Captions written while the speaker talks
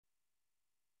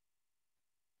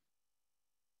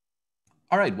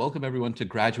All right, welcome everyone to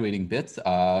Graduating Bits,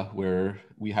 where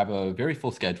we have a very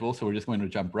full schedule, so we're just going to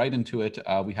jump right into it.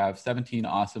 We have 17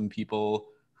 awesome people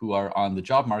who are on the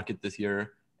job market this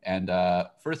year. And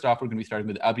first off, we're going to be starting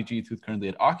with Abhijit, who's currently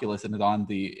at Oculus and is on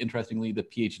interestingly, the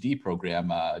PhD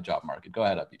program job market. Go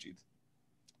ahead, Abhijit.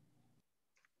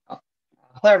 Hello,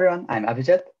 everyone. I'm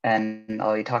Abhijit, and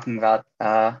I'll be talking about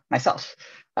myself.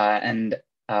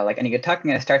 Like any good talk, I'm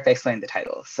going to start by explaining the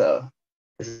title. So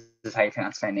this is how you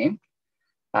pronounce my name.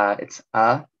 It's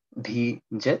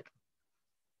Abhijit,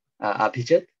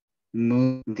 Abhijit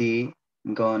Mudigonda,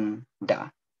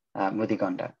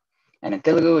 Mudigonda. And in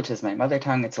Telugu, which is my mother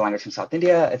tongue, it's a language from South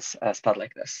India, it's spelled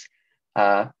like this.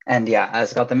 And yeah,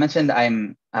 as Gautam mentioned,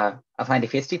 I'm applying to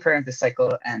PhD program this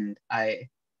cycle, and I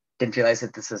didn't realize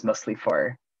that this was mostly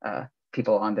for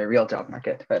people on their real job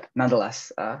market, but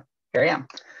nonetheless, here I am.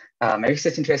 My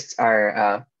research interests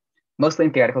are mostly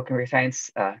in theoretical computer science.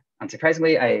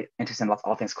 Unsurprisingly, I'm interested in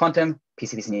all things quantum,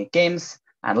 PCBs and unique games,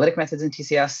 analytic methods in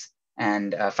TCS,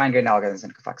 and fine-grained algorithms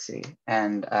and complexity.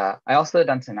 And I also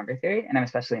done some number theory, and I'm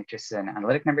especially interested in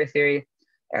analytic number theory,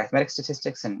 arithmetic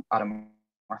statistics, and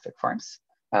automorphic forms.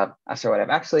 As for what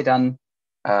I've actually done,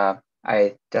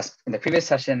 I just, in the previous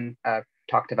session,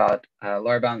 talked about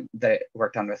LoRaWAN that I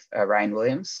worked on with Ryan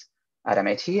Williams at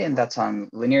MIT, and that's on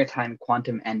linear time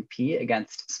quantum NP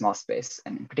against small space.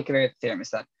 And in particular, the theorem is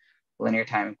that linear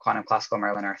time quantum classical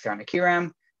Marlin orthogonal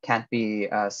QRAM can't be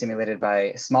simulated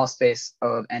by a small space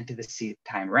of n to the c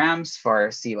time RAMs for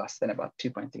c less than about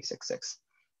 2.366.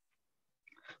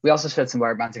 We also showed some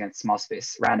LoRaWANs against small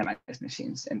space randomized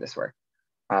machines in this work.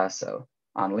 So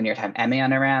on linear time MA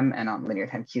on a RAM and on linear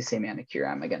time QCMA on a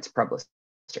QRAM against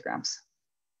probabilistograms.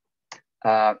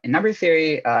 In number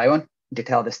theory, I won't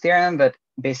detail this theorem, but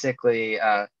basically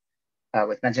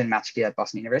with Benjamin Matschke at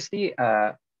Boston University,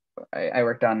 I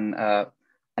worked on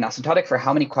an asymptotic for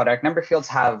how many quadratic number fields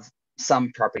have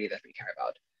some property that we care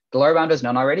about. The lower bound is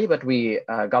known already, but we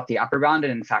got the upper bound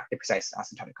and in fact the precise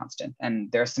asymptotic constant. And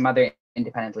there are some other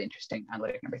independently interesting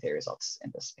analytic number theory results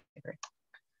in this paper.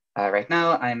 Right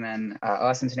now, I'm an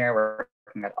OS engineer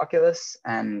working at Oculus,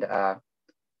 and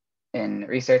in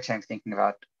research, I'm thinking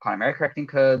about quantum error correcting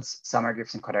codes, Selmer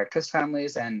groups and quadratic twist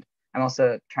families, and I'm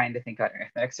also trying to think about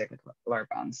arithmetic cyclic lower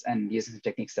bounds and using some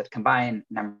techniques that combine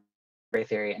number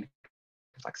theory and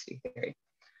complexity theory.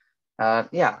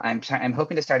 Yeah, I'm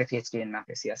hoping to start a PhD in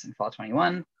ITCS in fall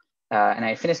 21, and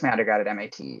I finished my undergrad at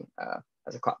MIT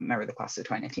as a member of the class of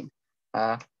 2019.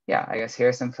 Yeah, I guess here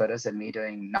are some photos of me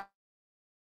doing not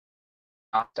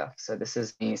stuff. So this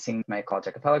is me singing my college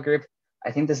a cappella group.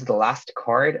 I think this is the last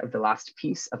chord of the last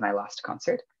piece of my last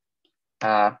concert.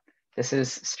 This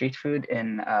is street food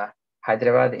in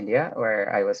Hyderabad, India,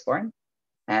 where I was born.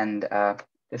 And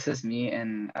this is me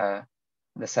in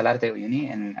the Salar de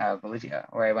Uyuni in Bolivia,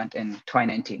 where I went in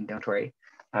 2019, don't worry,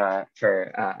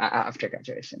 for after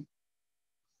graduation.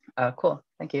 Cool,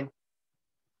 thank you.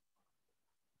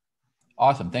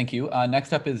 Awesome, thank you.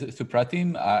 Next up is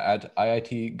Supratim at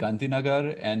IIT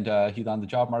Gandhinagar, and he's on the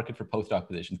job market for postdoc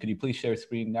positions. Could you please share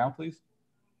screen now, please?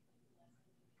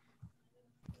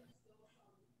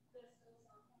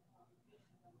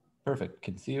 Perfect,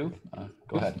 can see you.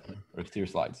 Go ahead, or see your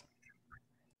slides.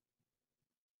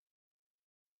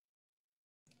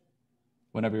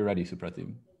 Whenever you're ready,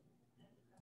 Supratim.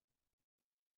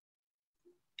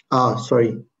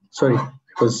 Sorry,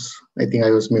 because I think I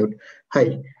was mute.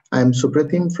 Hi, I'm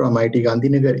Supratim from IIT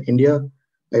Gandhinagar, India.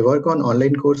 I work on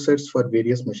online course sets for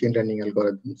various machine learning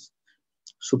algorithms,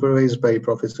 supervised by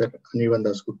Professor Anirban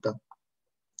Dasgupta.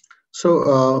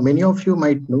 So many of you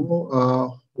might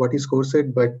know what is course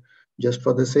set, but just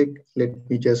for the sake, let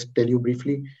me just tell you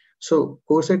briefly. So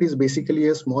course set is basically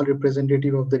a small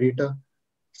representative of the data,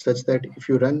 such that if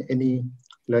you run any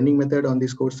learning method on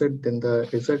this course set, then the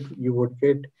result you would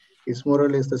get is more or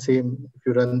less the same if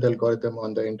you run the algorithm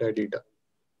on the entire data.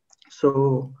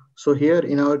 So here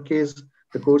in our case,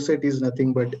 the course set is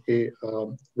nothing but a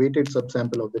weighted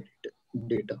subsample of the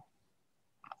data.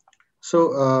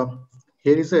 So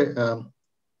here is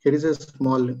a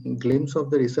small glimpse of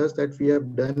the research that we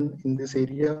have done in this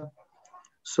area.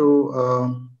 So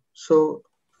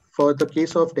for the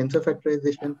case of tensor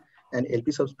factorization and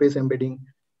LP subspace embedding,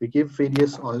 we give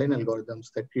various online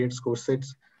algorithms that create course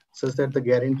sets such that the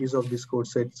guarantees of these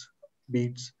course sets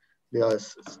beats the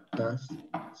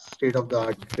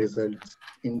state-of-the-art results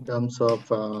in terms of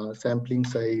sampling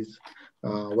size,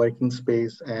 working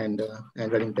space, and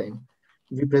running time.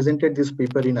 We presented this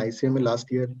paper in ICMA last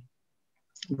year.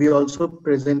 We also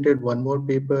presented one more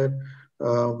paper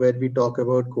where we talk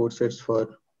about course sets for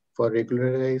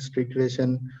regularized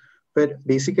regression, where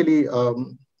basically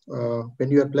when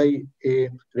you apply a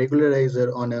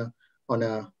regularizer on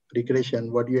a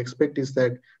regression, what you expect is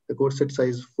that the core set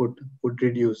size would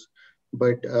reduce.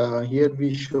 But here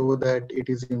we show that it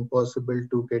is impossible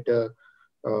to get a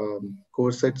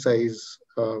core set size.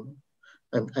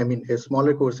 I mean, a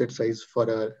smaller core set size for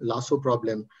a lasso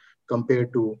problem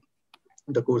compared to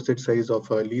the core set size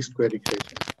of a least square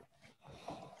regression.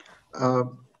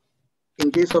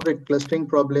 In case of a clustering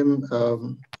problem,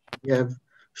 we have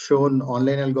shown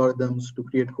online algorithms to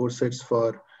create core sets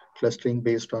for clustering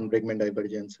based on Bregman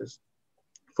divergences.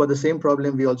 For the same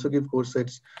problem, we also give core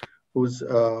sets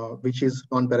which is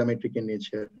non-parametric in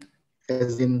nature,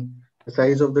 as in the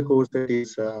size of the core set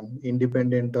is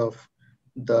independent of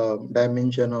the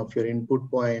dimension of your input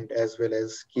point as well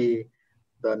as k,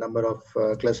 the number of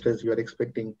clusters you are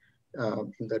expecting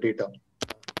in the data.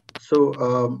 So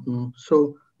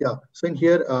in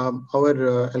here, our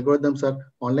algorithms are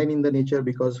online in the nature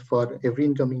because for every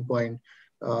incoming point,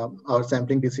 our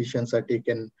sampling decisions are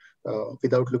taken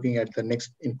without looking at the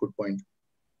next input point.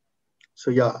 So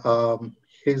these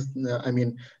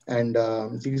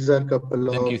are a couple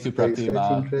of Thank you, Supratim.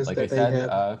 research interests like that I said,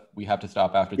 I have. we have to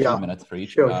stop after 2 minutes for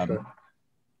each. Sure.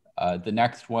 The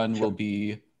next one will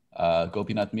be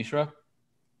Gopinath Mishra.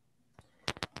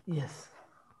 Yes.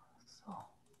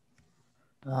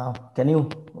 So, can you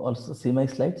also see my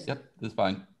slides? Yep, this is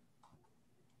fine.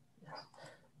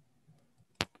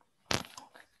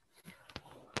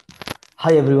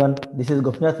 Hi everyone, this is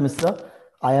Gopinath Mishra.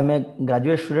 I am a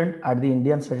graduate student at the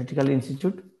Indian Statistical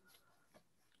Institute.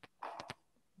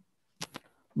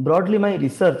 Broadly, my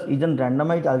research is on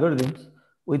randomized algorithms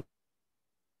with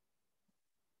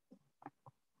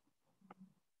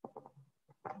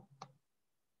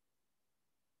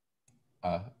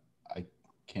I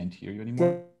can't hear you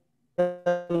anymore.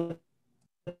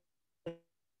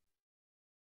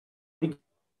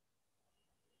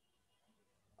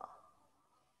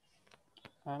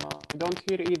 I don't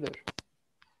hear either.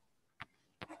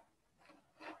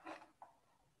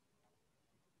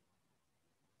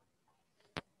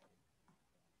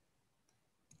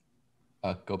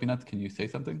 Gopinath, can you say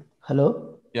something?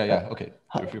 Hello? Yeah, okay,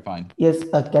 you're fine. Yes,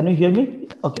 can you hear me?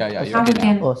 Okay. Yeah, you're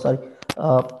okay now. Oh, sorry.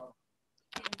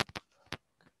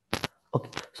 Okay,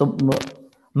 so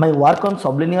my work on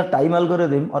sublinear time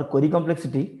algorithm or query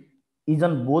complexity is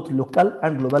on both local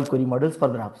and global query models for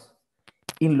graphs.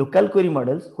 In local query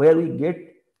models, where we get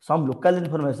some local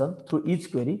information through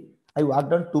each query, I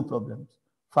worked on two problems.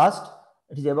 First,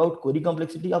 it is about query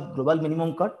complexity of global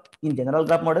minimum cut in general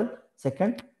graph model.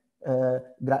 Second,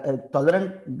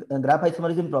 tolerant graph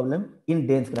isomerism problem in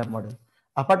dense graph model.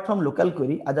 Apart from local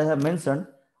query, as I have mentioned,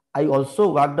 I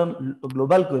also worked on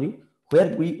global query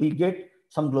where we get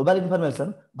some global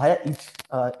information via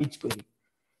each query.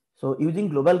 So using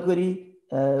global query,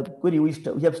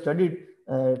 we have studied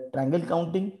triangle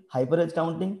counting, hyperedge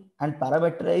counting, and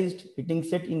parameterized fitting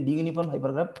set in D-uniform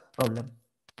hypergraph problem.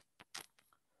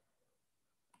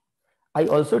 I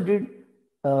also did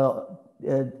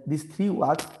these three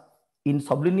works in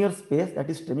sublinear space, that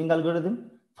is stemming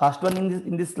algorithm. First one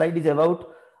in this slide is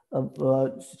about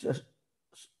the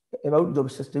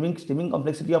stemming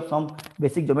complexity of some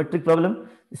basic geometric problem.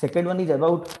 The second one is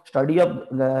about study of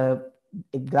a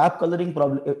graph coloring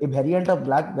problem, a variant of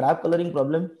graph coloring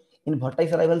problem in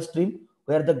vertex arrival stream,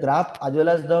 where the graph as well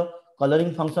as the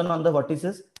coloring function on the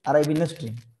vertices arrive in a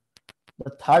stream. The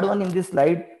third one in this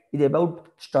slide is about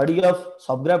study of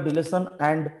subgraph deletion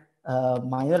and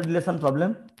minor deletion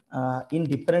problem in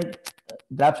different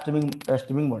graph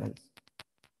streaming models.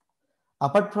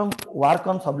 Apart from work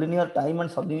on sublinear time and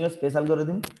sublinear space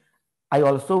algorithm,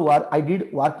 I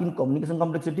did work in communication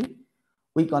complexity.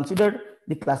 We considered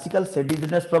the classical set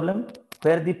dizziness problem,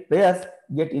 where the pairs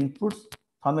get inputs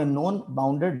from a known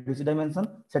bounded dimension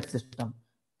set system.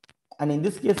 And in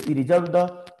this case, we resolved the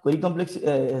query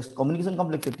communication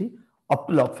complexity up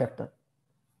to log factor.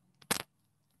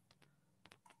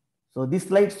 So this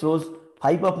slide shows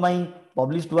 5 of my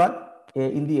published work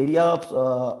in the area of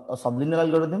sublinear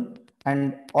algorithm,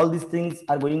 and all these things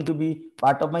are going to be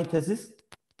part of my thesis.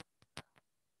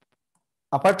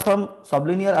 Apart from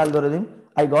sublinear algorithm,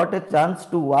 I got a chance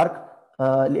to work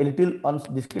a little on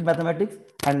discrete mathematics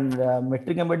and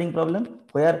metric embedding problem,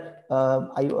 where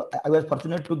I was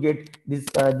fortunate to get these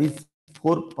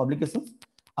 4 publications.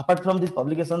 Apart from these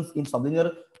publications in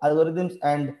sublinear algorithms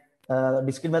and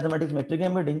discrete mathematics metric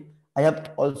embedding, I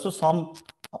have also some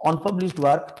unpublished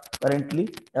work currently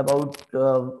about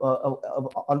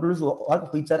unpublished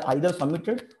work which are either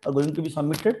submitted or going to be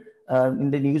submitted in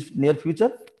the near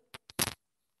future.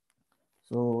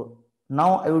 So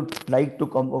now I would like to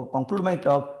conclude my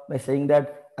talk by saying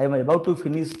that I am about to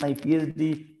finish my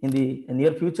PhD in the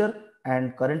near future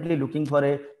and currently looking for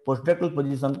a postdoctoral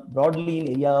position broadly in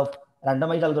area of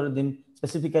randomized algorithm.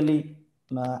 Specifically,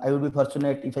 I would be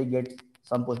fortunate if I get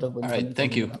some postdoc position. All right,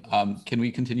 thank you. Can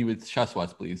we continue with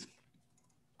Shaswat, please?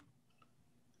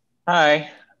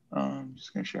 Hi, I'm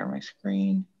just going to share my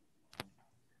screen.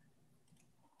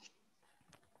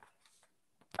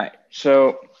 Hi,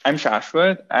 so I'm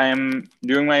Shashwat.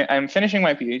 I'm finishing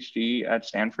my PhD at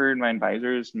Stanford. My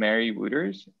advisor is Mary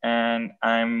Wooters, and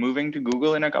I'm moving to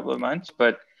Google in a couple of months.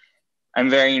 But I'm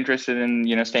very interested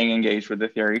in staying engaged with the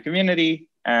theory community,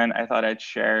 and I thought I'd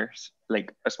share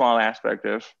like a small aspect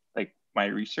of like my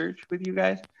research with you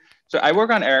guys. So I work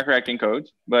on error correcting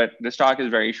codes, but this talk is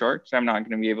very short, so I'm not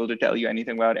going to be able to tell you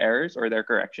anything about errors or their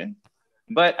correction.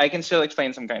 But I can still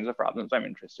explain some kinds of problems I'm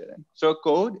interested in. So a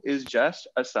code is just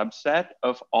a subset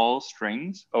of all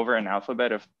strings over an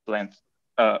alphabet of length,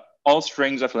 all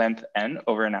strings of length n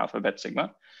over an alphabet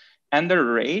sigma. And the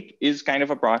rate is kind of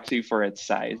a proxy for its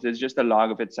size. It's just the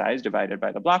log of its size divided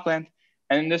by the block length.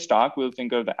 And in this talk, we'll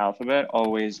think of the alphabet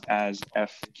always as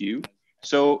FQ.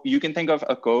 So you can think of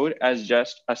a code as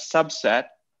just a subset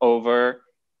over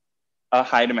a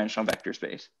high dimensional vector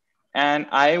space. And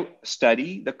I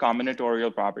study the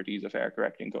combinatorial properties of error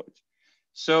correcting codes.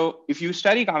 So if you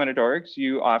study combinatorics,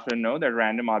 you often know that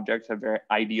random objects have very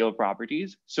ideal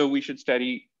properties. So we should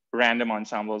study random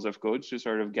ensembles of codes to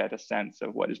sort of get a sense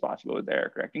of what is possible with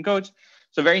error correcting codes.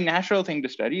 So a very natural thing to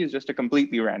study is just a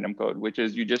completely random code, which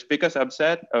is you just pick a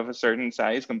subset of a certain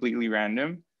size, completely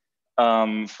random,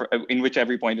 in which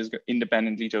every point is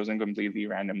independently chosen completely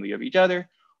randomly of each other.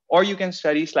 Or you can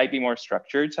study slightly more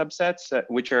structured subsets,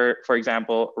 which are, for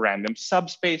example, random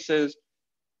subspaces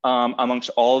amongst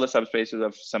all the subspaces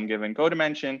of some given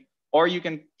codimension. Or you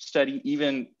can study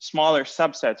even smaller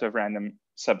subsets of random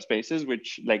subspaces,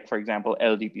 which, like, for example,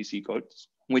 LDPC codes,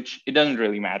 which it doesn't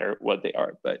really matter what they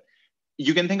are, but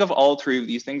you can think of all three of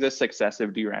these things as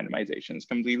successive de-randomizations.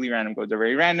 Completely random codes are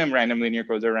very random, random linear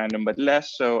codes are random, but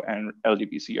less so, and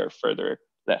LDPC are further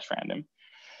less random.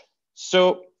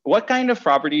 So what kind of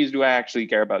properties do I actually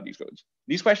care about these codes?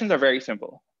 These questions are very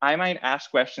simple. I might ask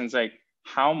questions like,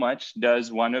 how much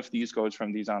does one of these codes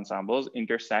from these ensembles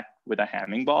intersect with a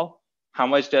Hamming ball? How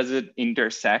much does it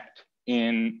intersect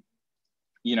in,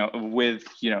 with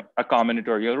a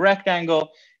combinatorial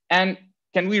rectangle? And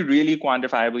can we really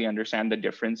quantifiably understand the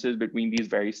differences between these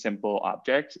very simple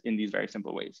objects in these very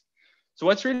simple ways? So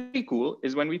what's really cool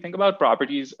is when we think about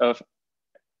properties of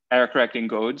error correcting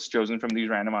codes chosen from these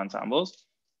random ensembles,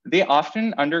 they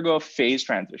often undergo a phase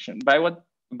transition.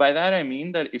 By that, I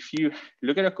mean that if you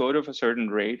look at a code of a certain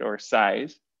rate or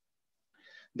size,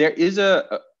 there is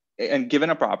and given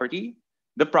a property,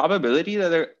 the probability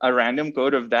that a random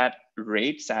code of that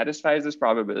rate satisfies this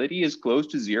probability is close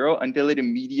to 0 until it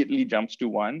immediately jumps to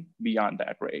 1 beyond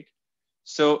that rate.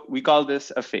 So we call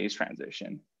this a phase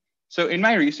transition. So in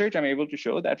my research, I'm able to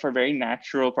show that for very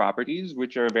natural properties,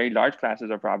 which are very large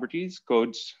classes of properties,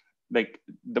 codes, like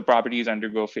the properties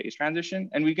undergo phase transition,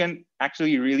 and we can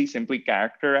actually really simply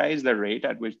characterize the rate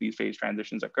at which these phase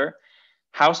transitions occur.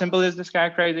 How simple is this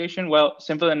characterization? Well,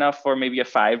 simple enough for maybe a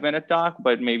 5-minute talk,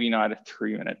 but maybe not a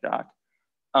 3-minute talk.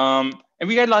 And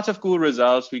we get lots of cool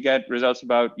results. We get results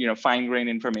about fine-grained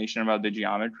information about the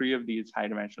geometry of these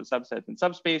high-dimensional subsets and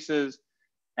subspaces.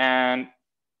 And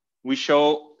we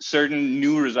show certain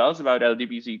new results about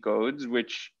LDPC codes,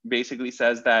 which basically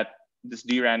says that this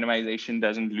de-randomization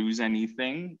doesn't lose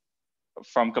anything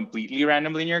from completely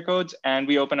random linear codes. And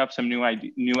we open up some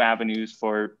new avenues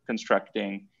for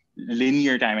constructing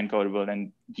linear time encodable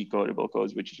and decodable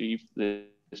codes, which achieve the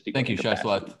Thank you,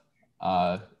 Shaswat.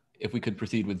 If we could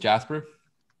proceed with Jasper.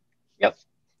 Yep.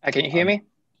 Can you hear me?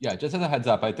 Yeah, just as a heads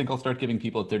up, I think I'll start giving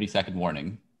people a 30-second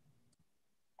warning.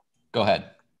 Go ahead.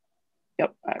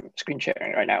 Yep, I'm screen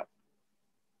sharing right now.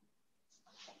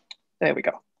 There we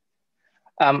go.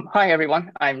 Hi,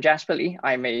 everyone. I'm Jasper Lee.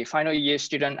 I'm a final year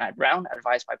student at Brown,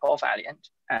 advised by Paul Valiant.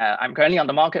 I'm currently on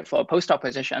the market for a postdoc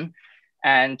position.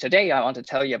 And today I want to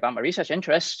tell you about my research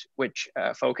interests, which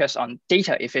focus on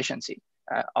data efficiency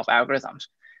of algorithms.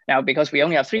 Now, because we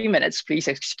only have 3 minutes, please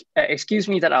excuse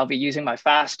me that I'll be using my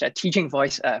fast teaching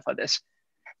voice for this.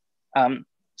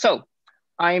 So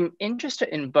I'm interested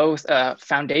in both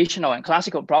foundational and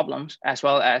classical problems, as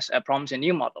well as problems in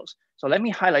new models. So let me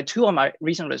highlight 2 of my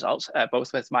recent results,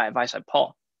 both with my advisor,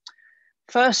 Paul.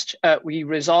 First, we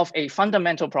resolve a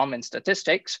fundamental problem in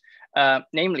statistics,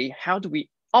 namely, how do we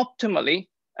optimally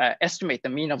estimate the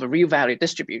mean of a real value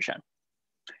distribution?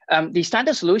 The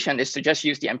standard solution is to just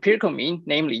use the empirical mean,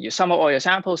 namely you sum up all your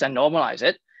samples and normalize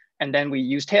it, and then we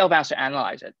use tail bounds to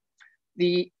analyze it.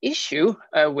 The issue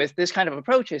with this kind of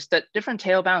approach is that different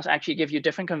tail bounds actually give you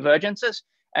different convergences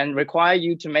and require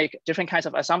you to make different kinds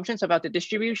of assumptions about the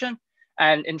distribution.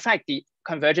 And in fact, the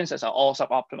convergences are all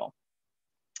suboptimal.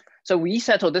 So we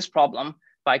settle this problem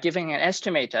by giving an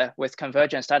estimator with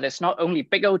convergence that is not only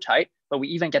big O tight, but we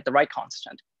even get the right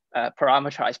constant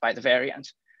parameterized by the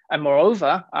variance. And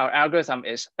moreover, our algorithm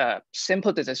is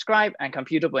simple to describe and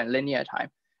computable in linear time,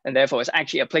 and therefore is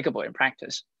actually applicable in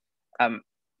practice.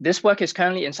 This work is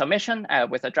currently in submission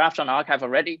with a draft on arXiv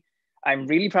already. I'm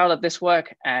really proud of this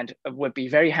work and would be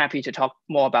very happy to talk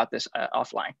more about this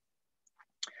offline.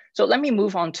 So let me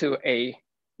move on to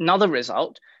another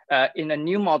result in a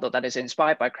new model that is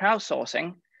inspired by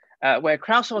crowdsourcing, where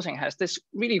crowdsourcing has this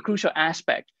really crucial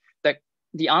aspect that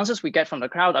the answers we get from the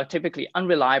crowd are typically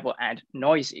unreliable and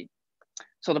noisy.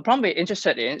 So the problem we're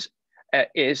interested in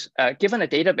is given a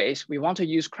database, we want to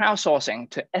use crowdsourcing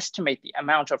to estimate the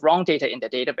amount of wrong data in the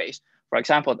database. For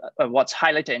example, what's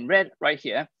highlighted in red right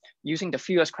here, using the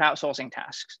fewest crowdsourcing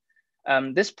tasks.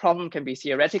 This problem can be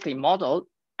theoretically modeled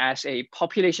as a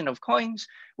population of coins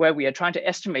where we are trying to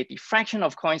estimate the fraction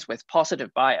of coins with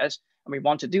positive bias. And we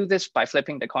want to do this by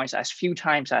flipping the coins as few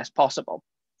times as possible.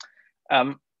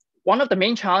 One of the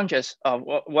main challenges of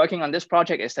working on this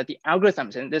project is that the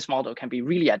algorithms in this model can be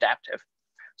really adaptive.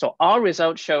 So our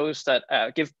result shows that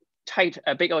give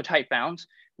big O tight bounds,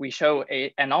 we show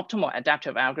an optimal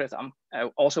adaptive algorithm,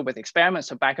 also with experiments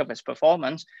to back up its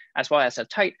performance, as well as a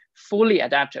tight, fully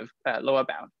adaptive lower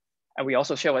bound. And we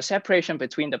also show a separation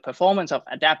between the performance of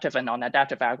adaptive and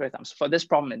non-adaptive algorithms for this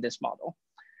problem in this model.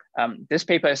 This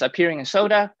paper is appearing in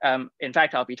SODA. In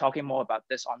fact, I'll be talking more about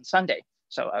this on Sunday.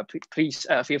 So please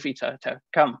feel free to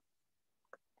come.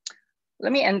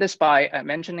 Let me end this by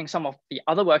mentioning some of the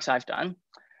other works I've done.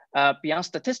 Beyond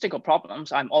statistical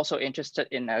problems, I'm also interested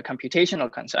in computational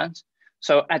concerns.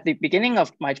 So at the beginning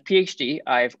of my PhD,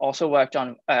 I've also worked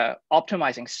on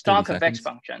optimizing star convex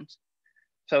functions.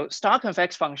 So star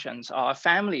convex functions are a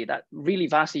family that really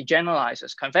vastly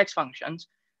generalizes convex functions.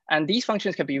 And these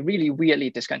functions can be really weirdly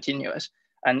discontinuous.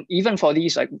 And even for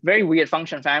these very weird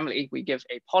function family, we give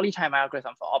a polytime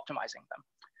algorithm for optimizing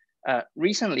them.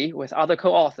 Recently, with other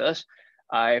co-authors,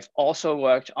 I've also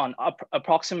worked on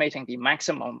approximating the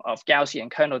maximum of Gaussian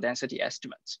kernel density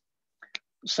estimates.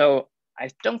 So I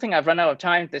don't think I've run out of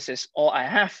time. This is all I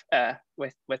have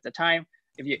with the time.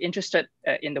 If you're interested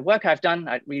in the work I've done,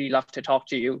 I'd really love to talk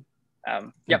to you.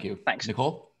 Thank you. Thanks.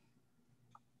 Nicole?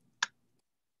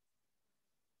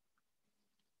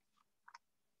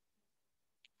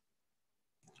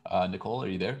 Nicole, are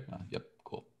you there? Yep,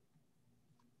 cool.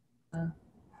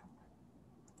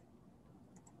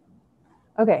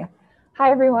 Okay.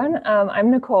 Hi, everyone.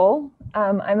 I'm Nicole.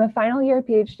 I'm a final year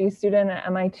PhD student at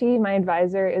MIT. My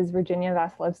advisor is Virginia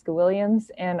Vasilevska-Williams,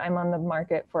 and I'm on the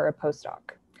market for a postdoc.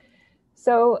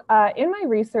 So in my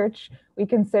research, we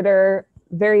consider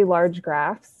very large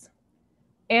graphs.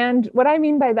 And what I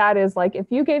mean by that is, like, if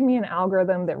you gave me an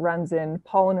algorithm that runs in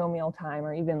polynomial time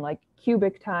or even like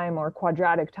cubic time or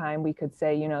quadratic time, we could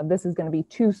say, you know, this is going to be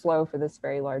too slow for this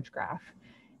very large graph.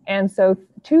 And so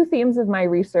two themes of my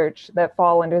research that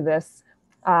fall under this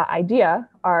idea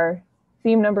are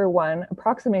theme number one,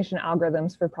 approximation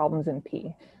algorithms for problems in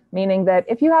P. Meaning that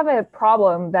if you have a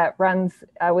problem that runs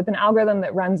with an algorithm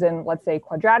that runs in, let's say,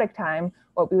 quadratic time,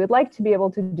 what we would like to be able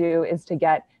to do is to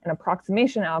get an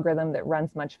approximation algorithm that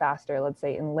runs much faster, let's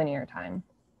say in linear time.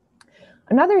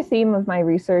 Another theme of my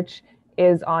research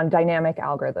is on dynamic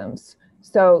algorithms.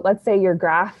 So let's say your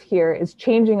graph here is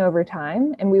changing over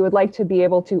time, and we would like to be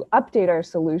able to update our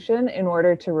solution in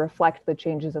order to reflect the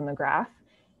changes in the graph.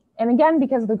 And again,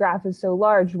 because the graph is so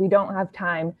large, we don't have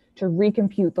time to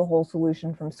recompute the whole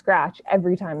solution from scratch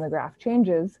every time the graph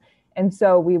changes. And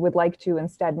so we would like to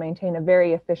instead maintain a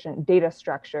very efficient data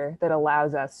structure that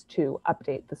allows us to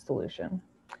update the solution.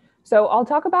 So I'll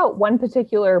talk about one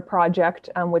particular project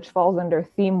which falls under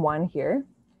theme one here.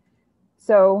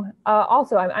 So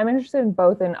also, I'm interested in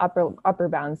both in upper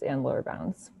bounds and lower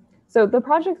bounds. So the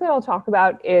project that I'll talk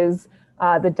about is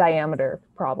the diameter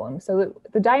problem. So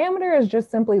the diameter is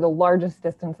just simply the largest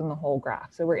distance in the whole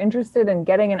graph. So we're interested in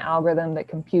getting an algorithm that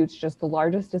computes just the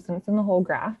largest distance in the whole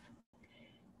graph.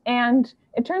 And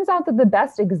it turns out that the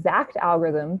best exact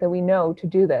algorithm that we know to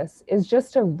do this is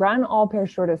just to run all pair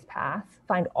shortest paths,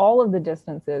 find all of the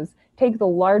distances, take the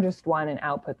largest one and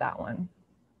output that one.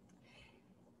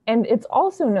 And it's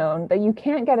also known that you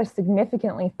can't get a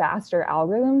significantly faster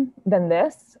algorithm than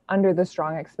this under the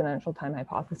strong exponential time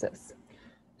hypothesis.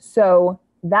 So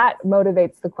that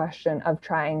motivates the question of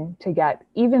trying to get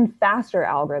even faster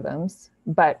algorithms,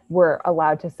 but we're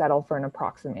allowed to settle for an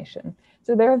approximation.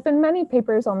 So there have been many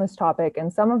papers on this topic,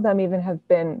 and some of them even have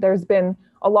been, there's been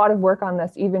a lot of work on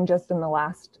this even just in the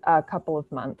last couple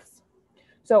of months.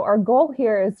 So our goal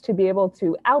here is to be able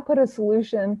to output a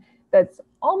solution that's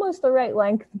almost the right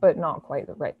length, but not quite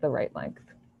the right length.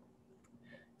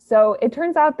 So it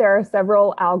turns out there are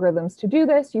several algorithms to do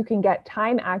this. You can get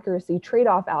time accuracy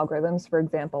trade-off algorithms, for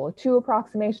example, a 2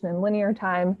 approximation in linear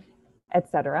time,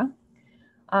 etc.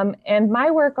 And my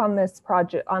work on this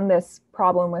project, on this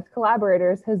problem with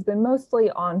collaborators, has been mostly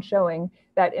on showing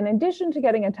that in addition to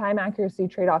getting a time accuracy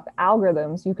trade-off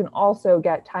algorithms, you can also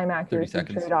get time accuracy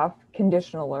trade-off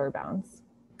conditional lower bounds.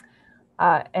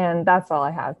 And that's all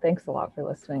I have. Thanks a lot for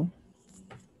listening.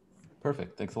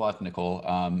 Perfect. Thanks a lot, Nicole.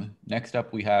 Next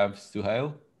up, we have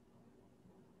Suhail.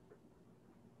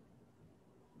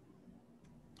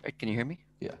 Right, can you hear me?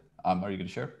 Yeah. Are you going to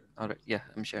share? All right. Yeah,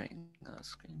 I'm sharing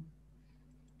screen.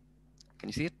 Can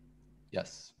you see it?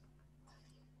 Yes.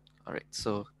 All right.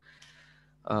 So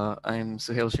I'm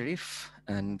Suhail Sharif,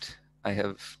 and I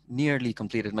have nearly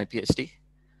completed my PhD.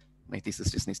 My thesis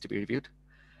just needs to be reviewed.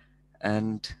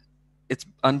 And it's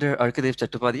under Arkadev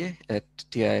Chattopadhyay at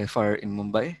TIFR in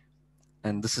Mumbai.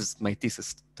 And this is my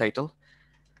thesis title.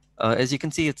 As you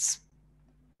can see, it's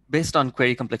based on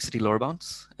query complexity lower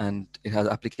bounds, and it has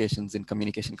applications in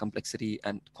communication complexity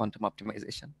and quantum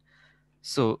optimization.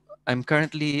 So I'm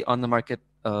currently on the market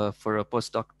for a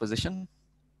postdoc position,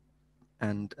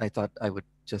 and I thought I would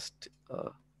just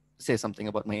say something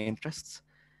about my interests.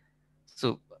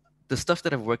 So the stuff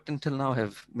that I've worked until now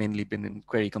have mainly been in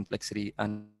query complexity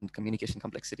and communication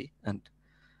complexity, and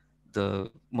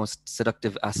the most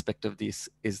seductive aspect of these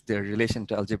is their relation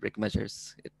to algebraic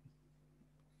measures.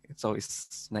 It's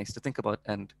always nice to think about.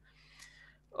 And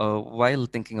while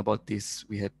thinking about these,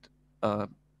 we had,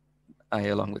 I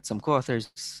along with some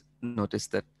co-authors,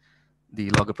 noticed that the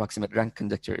log approximate rank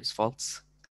conjecture is false.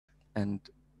 And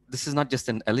this is not just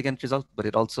an elegant result, but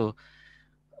it also,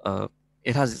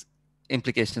 it has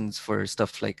implications for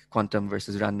stuff like quantum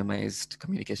versus randomized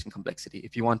communication complexity.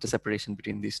 If you want a separation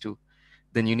between these two,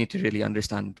 then you need to really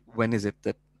understand when is it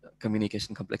that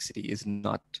communication complexity is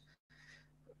not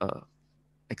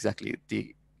exactly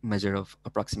the measure of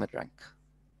approximate rank.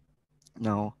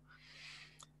 Now,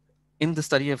 in the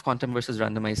study of quantum versus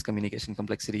randomized communication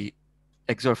complexity,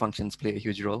 XOR functions play a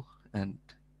huge role, and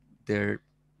they're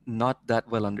not that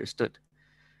well understood,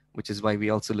 which is why we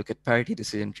also look at parity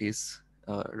decision trees.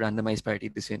 Randomized parity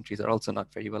decision trees are also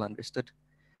not very well understood.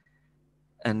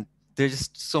 And there's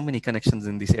just so many connections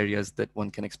in these areas that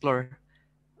one can explore.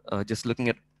 Just looking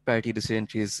at parity decision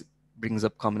trees brings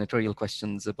up combinatorial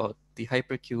questions about the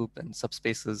hypercube and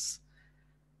subspaces.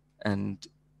 And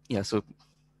yeah, so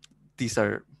these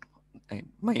are,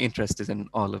 my interest is in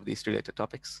all of these related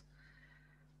topics.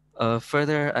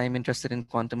 Further, I'm interested in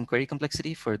quantum query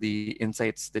complexity for the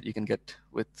insights that you can get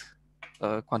with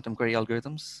quantum query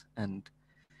algorithms. And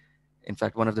in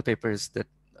fact, one of the papers that,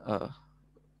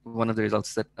 one of the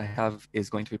results that I have is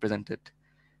going to be presented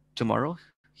tomorrow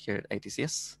here at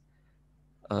ITCS.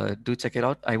 Do check it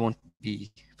out. I won't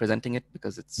be presenting it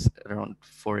because it's around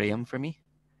 4 a.m. for me,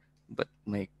 but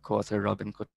my co-author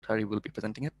Robin Kothari will be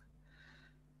presenting it.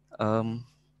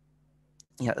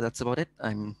 Yeah, that's about it.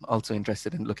 I'm also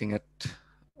interested in looking at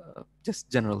just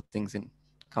general things in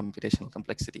computational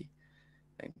complexity,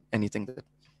 and anything that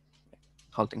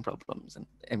halting problems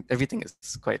and everything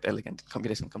is quite elegant in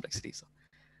computational complexity. So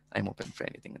I'm open for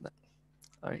anything in that.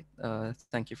 All right.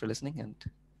 Thank you for listening, and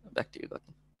back to you,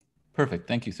 Gautam. Perfect.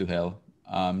 Thank you, Suhail.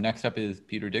 Next up is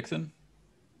Peter Dixon.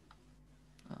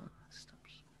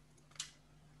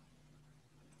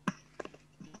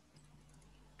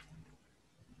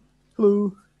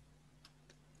 Hello.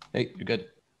 Hey, you're good.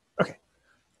 Okay.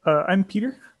 I'm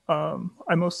Peter.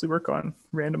 I mostly work on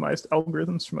randomized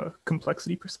algorithms from a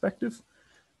complexity perspective.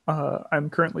 I'm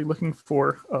currently looking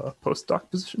for postdoc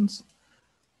positions.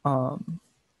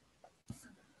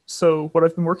 So what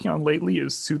I've been working on lately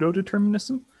is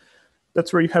pseudo-determinism.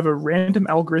 That's where you have a random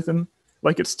algorithm,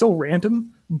 like it's still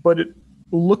random, but it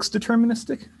looks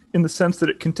deterministic in the sense that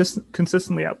it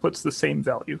consistently outputs the same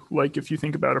value. Like if you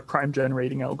think about a prime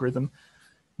generating algorithm,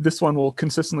 this one will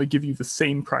consistently give you the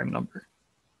same prime number.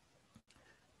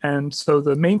 And so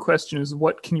the main question is,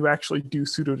 what can you actually do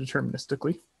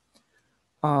pseudo-deterministically?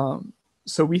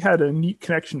 So we had a neat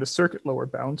connection to circuit lower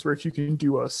bounds, where if you can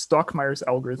do a Stockmeyer's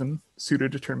algorithm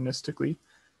pseudo-deterministically,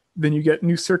 then you get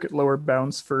new circuit lower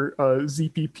bounds for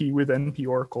ZPP with NP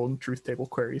oracle and truth table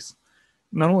queries.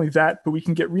 Not only that, but we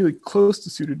can get really close to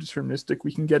pseudo-deterministic.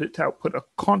 We can get it to output a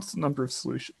constant number of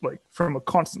solutions, like from a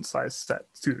constant size set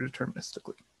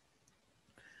pseudo-deterministically.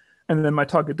 And then my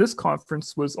talk at this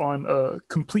conference was on a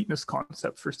completeness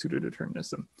concept for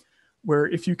pseudodeterminism, where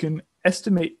if you can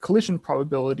estimate collision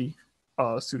probability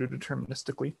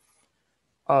pseudodeterministically,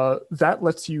 that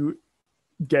lets you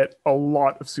get a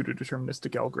lot of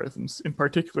pseudodeterministic algorithms. In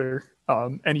particular,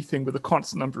 anything with a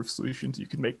constant number of solutions you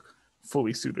can make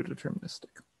fully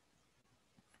pseudodeterministic.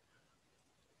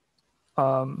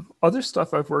 Other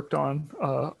stuff I've worked on,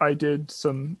 I did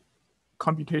some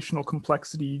computational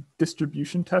complexity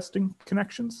distribution testing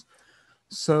connections.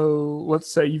 So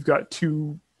let's say you've got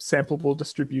two sampleable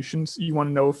distributions. You want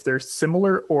to know if they're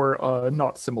similar or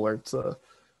not similar. It's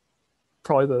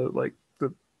probably the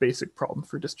basic problem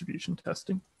for distribution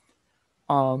testing.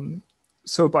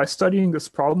 So by studying this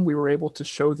problem, we were able to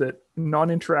show that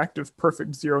non-interactive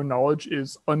perfect zero knowledge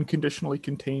is unconditionally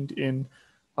contained in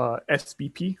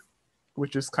SBP,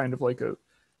 which is kind of like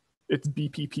it's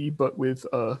BPP, but with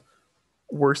a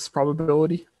worse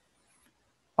probability.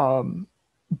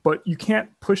 But you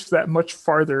can't push that much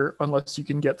farther unless you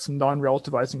can get some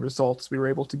non-relativizing results. We were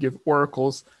able to give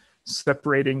oracles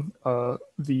separating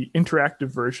the interactive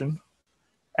version,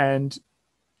 and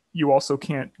you also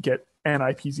can't get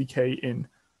NIPZK in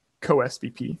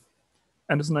co-SBP.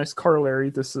 And as a nice corollary,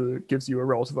 this gives you a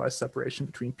relativized separation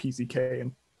between PZK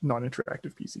and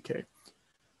non-interactive PZK.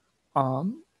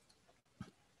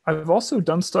 I've also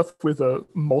done stuff with a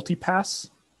multipass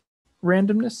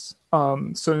randomness.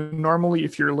 So normally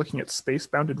if you're looking at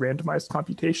space-bounded randomized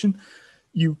computation,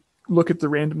 you look at the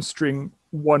random string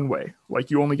one way, like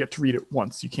you only get to read it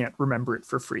once, you can't remember it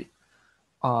for free.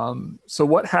 So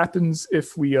what happens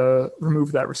if we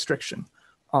remove that restriction?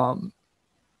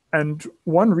 And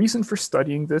one reason for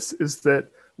studying this is that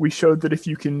we showed that if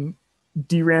you can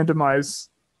de-randomize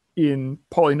in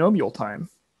polynomial time,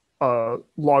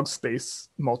 log space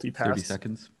multipass, 30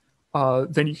 seconds,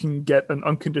 then you can get an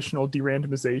unconditional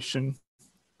de-randomization,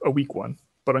 a weak one,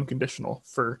 but unconditional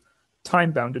for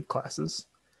time-bounded classes.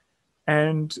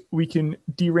 And we can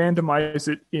de-randomize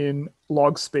it in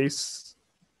log space,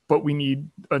 but we need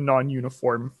a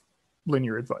non-uniform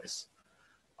linear advice.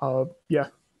 Yeah,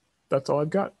 that's all I've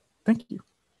got. Thank you.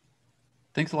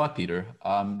 Thanks a lot, Peter.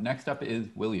 Next up is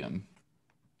William.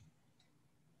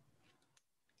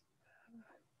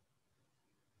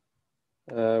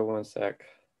 One sec.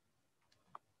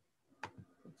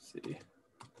 Let's see.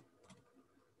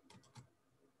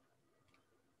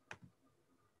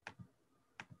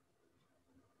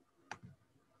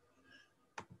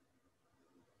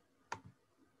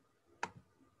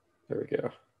 There we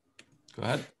go. Go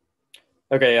ahead.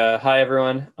 Okay, hi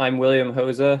everyone. I'm William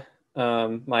Hosa.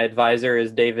 My advisor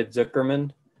is David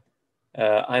Zuckerman.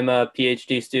 I'm a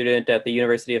PhD student at the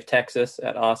University of Texas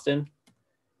at Austin,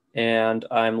 and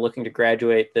I'm looking to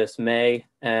graduate this May.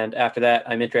 And after that,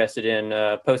 I'm interested in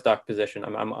a postdoc position.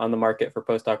 I'm on the market for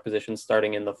postdoc positions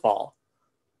starting in the fall.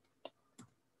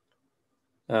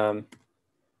 I'm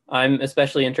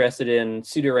especially interested in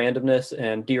pseudorandomness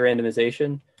and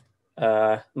de-randomization.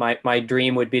 My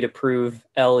dream would be to prove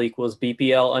L equals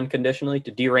BPL unconditionally,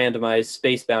 to de-randomize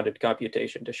space-bounded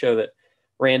computation, to show that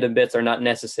random bits are not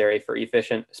necessary for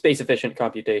space-efficient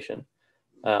computation.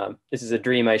 This is a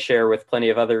dream I share with plenty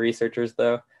of other researchers,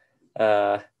 though.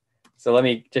 So let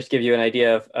me just give you an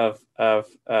idea of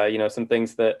some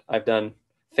things that I've done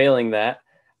failing that.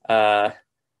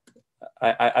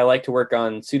 I like to work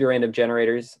on pseudorandom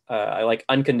generators. I like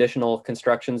unconditional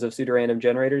constructions of pseudorandom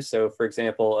generators. So for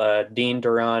example, Dean,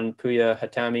 Duran, Puya,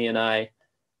 Hatami, and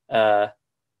I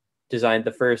designed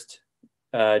the first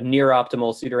near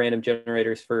optimal pseudorandom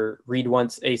generators for read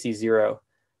once AC0.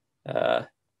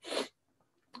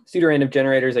 Pseudorandom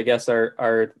generators, I guess,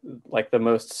 are like the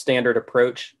most standard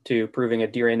approach to proving a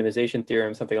de-randomization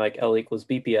theorem, something like L equals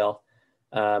BPL.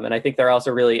 And I think they're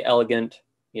also really elegant,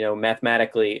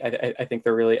 mathematically. I think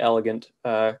they're really elegant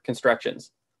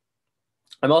constructions.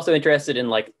 I'm also interested in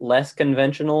like less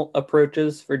conventional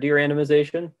approaches for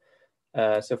de-randomization.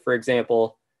 So for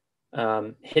example,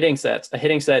 hitting sets. A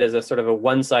hitting set is a sort of a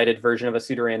one-sided version of a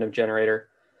pseudorandom generator.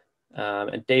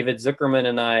 And David Zuckerman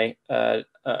and I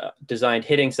designed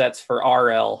hitting sets for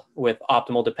RL with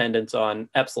optimal dependence on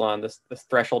epsilon, this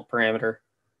threshold parameter.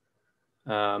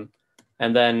 And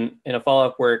then in a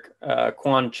follow-up work,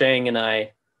 Quan Cheng and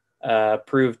I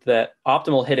proved that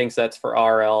optimal hitting sets for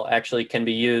RL actually can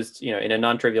be used, in a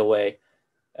non-trivial way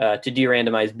to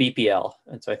de-randomize BPL.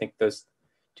 And so I think those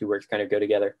two works kind of go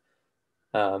together.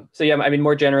 So yeah, I mean,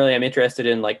 more generally, I'm interested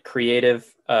in like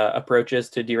creative approaches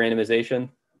to de-randomization.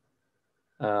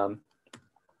 I'm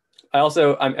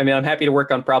happy to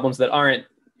work on problems that aren't,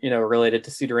 related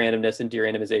to pseudorandomness and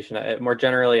de-randomization. More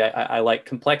generally, I like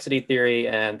complexity theory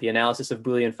and the analysis of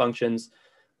Boolean functions.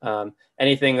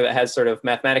 Anything that has sort of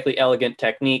mathematically elegant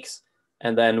techniques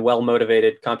and then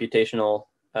well-motivated computational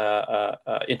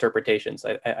interpretations,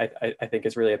 I think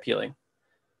is really appealing.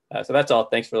 So that's all.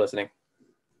 Thanks for listening.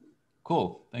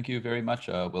 Cool. Thank you very much,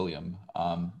 William.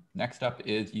 Next up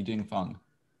is Yiding Feng.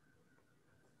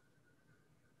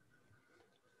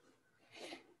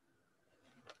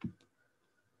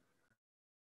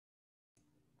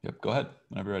 Yep, go ahead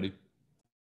whenever you're ready.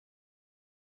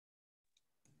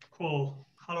 Cool.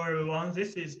 Hello, everyone.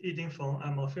 This is Yiding Feng.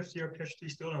 I'm a fifth-year PhD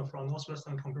student from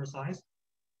Northwestern Computer Science,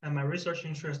 and my research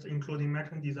interests including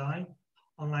mechanical design,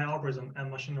 online algorithm, and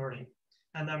machine learning.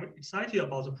 And I'm excited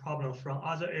about the problem from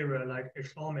other areas like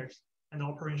economics and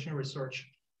operation research,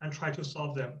 and try to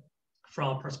solve them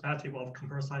from a perspective of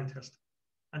computer scientist.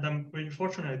 And I'm very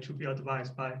fortunate to be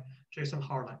advised by Jason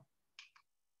Harlan.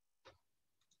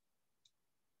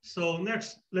 So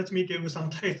next, let me give you some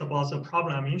taste about the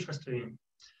problem I'm interested in.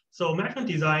 So mechanical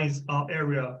design is an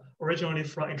area originally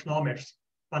from economics,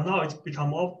 but now it's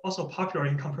become also popular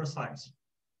in computer science.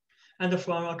 And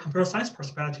from a computer science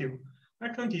perspective,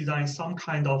 mechanical design is some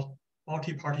kind of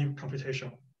multi-party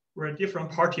computation where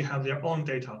different parties have their own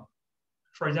data.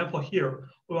 For example, here,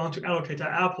 we want to allocate an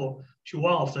apple to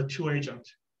one of the two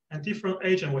agents, and different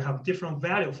agents will have different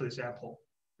value for this apple,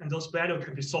 and those values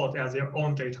can be stored as their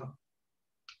own data.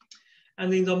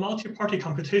 And in the multi-party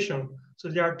computation, so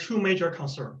there are two major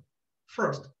concerns.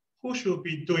 First, who should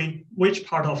be doing which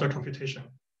part of the computation?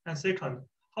 And second,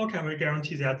 how can we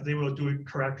guarantee that they will do it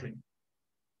correctly?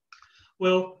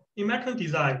 Well, in mechanical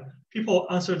design, people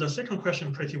answer the second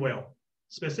question pretty well.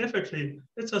 Specifically,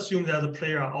 let's assume that the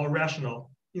players are all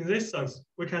rational. In this sense,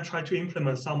 we can try to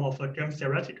implement some of the game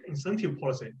theoretic incentive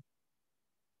policy.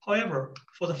 However,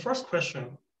 for the first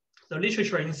question, the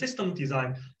literature in system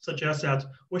design suggests that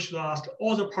we should ask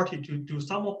all the parties to do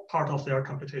some part of their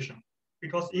computation,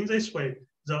 because in this way,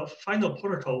 the final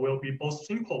protocol will be both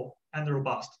simple and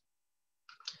robust.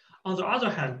 On the other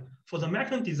hand, for the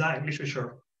mechanical design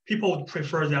literature, people would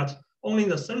prefer that only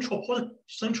the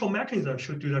central mechanism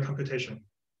should do the computation.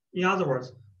 In other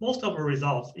words, most of the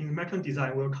results in mechanical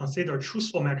design will consider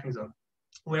truthful mechanism,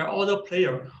 where all the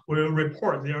players will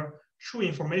report their true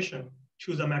information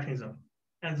to the mechanism,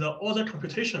 and the other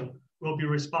computation will be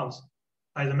response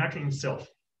by the mechanism itself.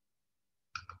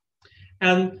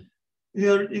 And in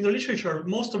the literature,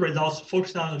 most of the results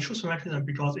focus on the truthful mechanism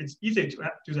because it's easy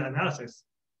to do the analysis.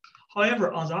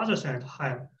 However, on the other side,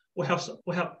 we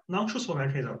have non-truthful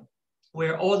mechanism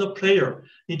where all the players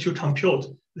need to compute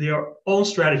their own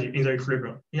strategy in the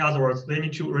equilibrium. In other words, they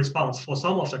need to respond for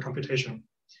some of the computation.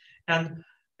 And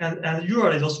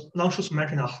usually those non-truthful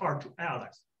mechanisms are hard to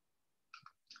analyze.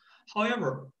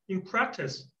 However, in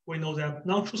practice, we know that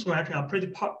non-truthful mechanisms are pretty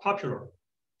popular.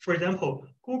 For example,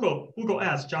 Google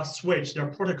Ads just switched their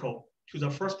protocol to the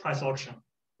first price auction,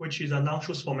 which is a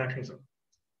non-truthful mechanism.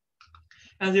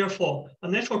 And therefore, a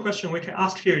natural question we can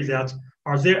ask here is that,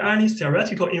 are there any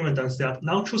theoretical evidence that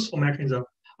non-truthful mechanisms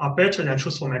are better than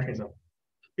truthful mechanisms?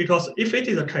 Because if it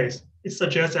is the case, it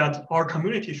suggests that our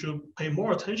community should pay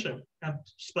more attention and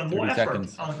spend more effort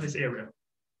on this area.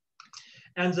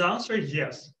 And the answer is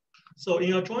yes. So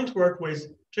in a joint work with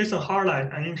Jason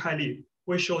Harlan and Ying-Kai Li,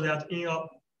 we show that in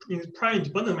prior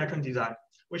independent mechanism design,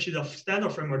 which is a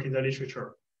standard framework in the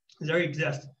literature, there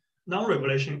exists non-trivial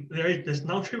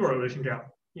regulation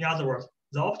gap. In other words,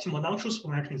 the optimal non-truthful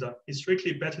mechanism is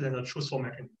strictly better than the truthful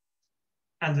mechanism.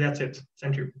 And that's it.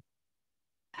 Thank you.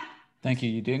 Thank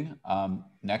you, Yiding.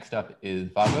 Next up is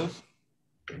Vagos.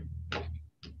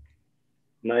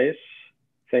 Nice.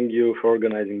 Thank you for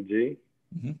organizing, G.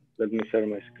 Let me share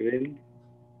my screen.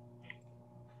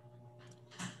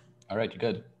 All right, you're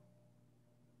good.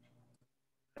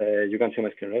 You can see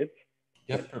my screen, right?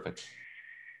 Yep, perfect.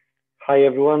 Hi,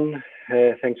 everyone.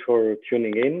 Thanks for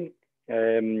tuning in.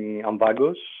 I'm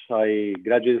Vagos. I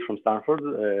graduated from Stanford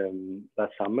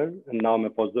last summer, and now I'm a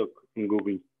postdoc in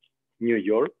Google, New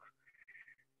York.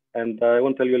 And I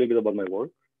want to tell you a little bit about my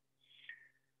work.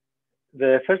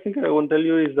 The first thing I want to tell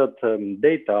you is that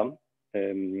data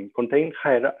contain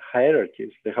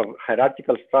hierarchies. They have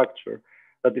hierarchical structure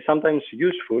that is sometimes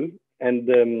useful, and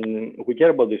we care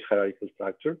about this hierarchical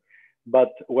structure,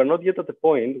 but we're not yet at the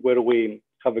point where we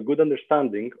have a good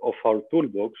understanding of our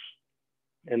toolbox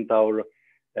and our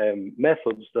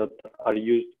methods that are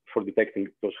used for detecting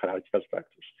those hierarchical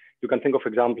structures. You can think of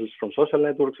examples from social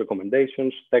networks,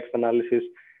 recommendations, text analysis,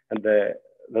 and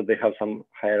that they have some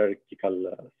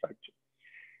hierarchical structure.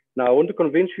 Now, I want to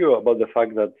convince you about the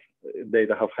fact that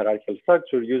data have hierarchical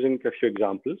structure using a few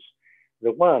examples.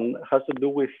 The one has to do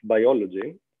with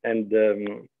biology, and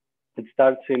it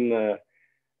starts in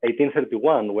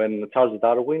 1831 when Charles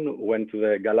Darwin went to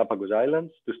the Galapagos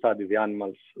Islands to study the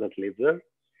animals that live there.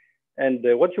 And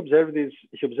what he observed is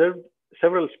he observed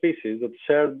several species that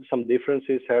shared some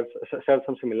differences, shared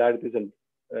some similarities, and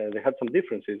they had some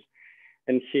differences.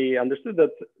 And he understood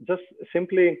that just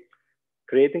simply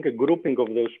creating a grouping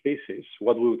of those species,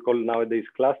 what we would call nowadays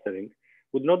clustering,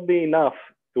 would not be enough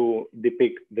to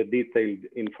depict the detailed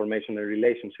information and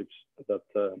relationships that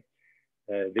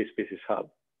these species have.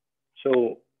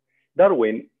 So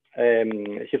Darwin,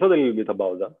 he thought a little bit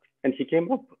about that, and he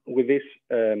came up with this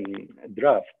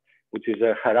draft, which is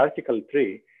a hierarchical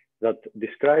tree that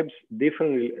describes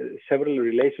several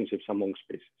relationships among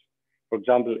species. For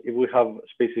example, if we have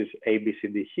species A, B, C,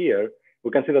 D here,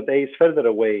 we can see that A is further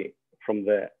away from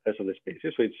the rest of the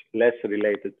species, so it's less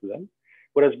related to them,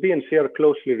 whereas B and C are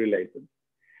closely related.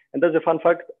 And as a fun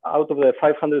fact, out of the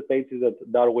 500 pages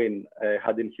that Darwin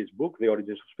had in his book, The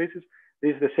Origins of Species,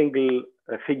 this is the single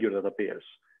figure that appears.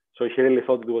 So he really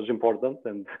thought it was important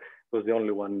and was the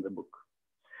only one in the book.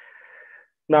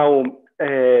 Now,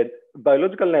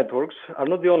 biological networks are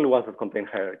not the only ones that contain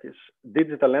hierarchies.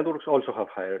 Digital networks also have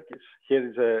hierarchies. Here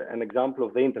is an example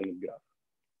of the internet graph.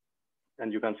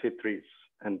 And you can see trees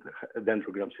and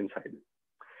dendrograms inside it.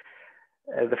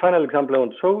 The final example I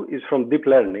want to show is from deep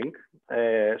learning.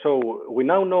 So we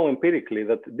now know empirically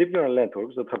that deep neural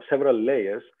networks that have several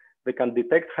layers, they can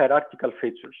detect hierarchical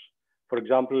features. For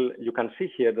example, you can see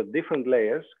here that different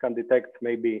layers can detect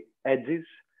maybe edges,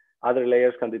 other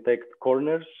layers can detect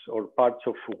corners or parts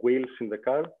of wheels in the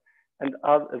car, and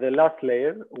the last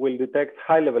layer will detect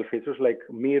high-level features like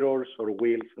mirrors or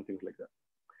wheels and things like that.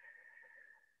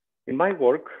 In my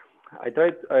work, I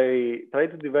tried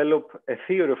to develop a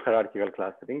theory of hierarchical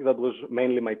clustering that was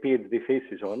mainly my PhD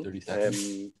thesis on. 30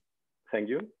 seconds. Thank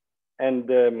you. And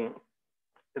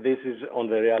this is on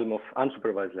the realm of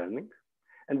unsupervised learning.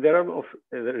 And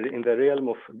in the realm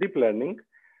of deep learning,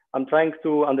 I'm trying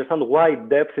to understand why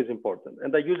depth is important.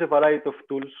 And I use a variety of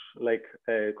tools like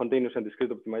continuous and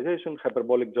discrete optimization,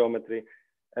 hyperbolic geometry,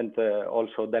 and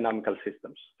also dynamical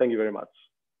systems. Thank you very much.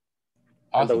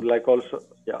 Awesome. And I would like also,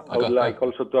 I would like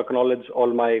also to acknowledge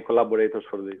all my collaborators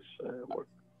for this work.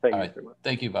 Thank you very much.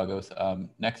 Thank you, Vagos.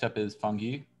 Next up is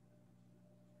Fungi.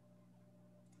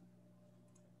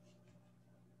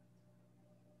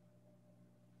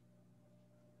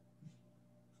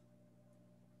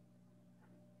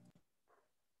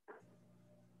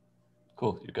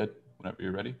 Cool, you're good whenever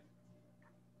you're ready.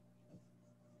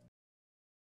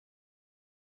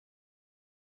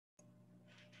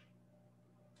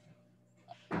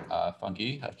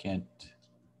 Fungi, I can't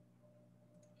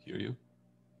hear you.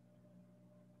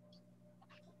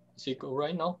 Is it go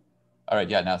right now? All right,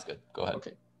 yeah, now it's good. Go ahead.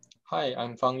 Okay. Hi,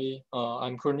 I'm Fungi.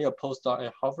 I'm currently a postdoc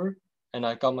at Harvard, and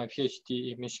I got my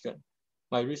PhD in Michigan.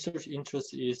 My research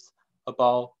interest is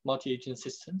about multi-agent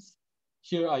systems.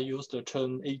 Here I use the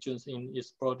term agents in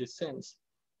its broadest sense.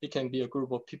 It can be a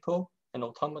group of people, an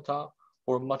automata,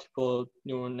 or multiple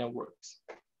neural networks.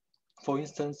 For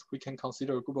instance, we can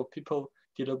consider a group of people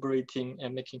deliberating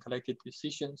and making collective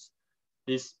decisions.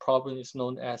 This problem is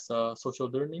known as social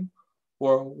learning,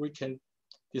 or we can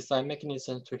design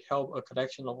mechanisms to help a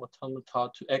collection of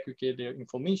automata to aggregate their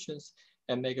informations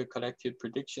and make a collective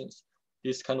predictions.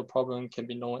 This kind of problem can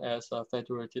be known as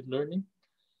federated learning.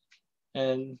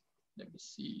 And let me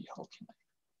see, how can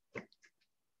I?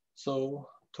 So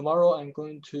tomorrow I'm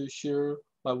going to share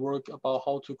my work about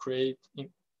how to create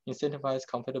incentivized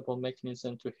compatible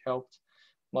mechanism to help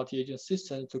multi-agent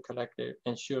systems to collect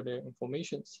and share their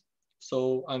informations.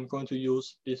 So I'm going to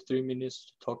use these 3 minutes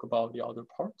to talk about the other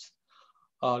parts.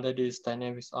 That is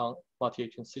dynamics on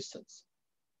multi-agent systems.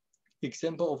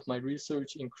 Example of my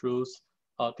research includes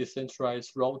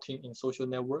decentralized routing in social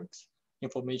networks,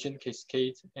 information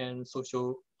cascade, and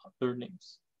social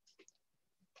learnings.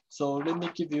 So let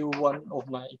me give you one of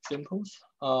my examples.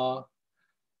 A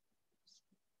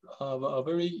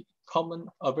very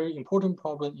important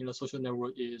problem in a social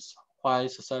network is why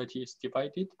society is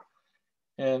divided.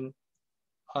 And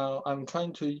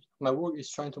my work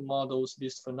is trying to model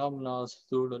these phenomena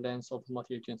through the lens of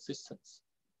multi-agent systems.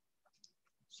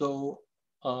 So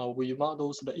we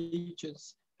model the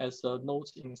agents as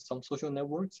nodes in some social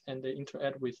networks, and they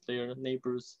interact with their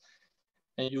neighbors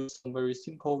and use some very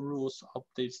simple rules to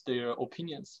update their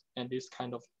opinions. And this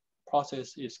kind of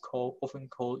process is often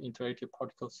called interactive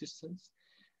particle systems.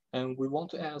 And we want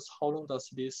to ask, how long does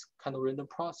this kind of random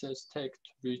process take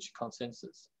to reach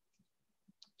consensus?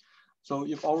 So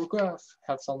if our graph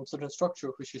has some certain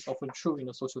structure, which is often true in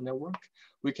a social network,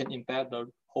 we can embed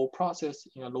the whole process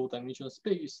in a low dimensional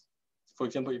space. For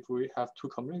example, if we have 2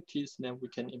 communities, then we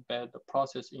can embed the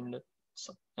process in the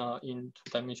in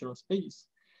two-dimensional space.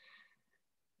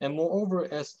 And moreover,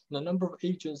 as the number of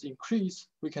agents increase,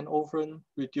 we can often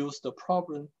reduce the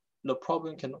problem. The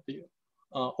problem can be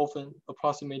often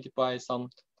approximated by some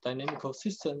dynamical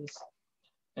systems.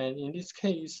 And in this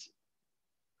case,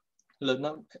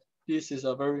 this is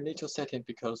a very natural setting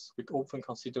because we often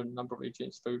consider the number of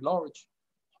agents very large.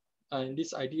 And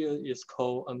this idea is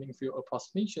called a mean field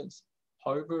approximations.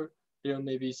 However, there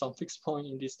may be some fixed point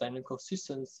in these dynamical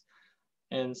systems,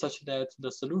 and such that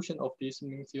the solution of these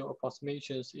mean field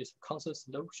approximations is constant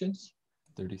solutions.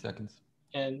 30 seconds.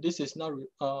 And this is not,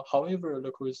 however,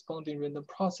 the corresponding random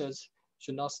process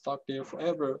should not stop there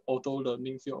forever, although the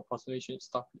mean field approximation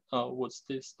would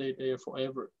still stay there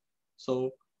forever.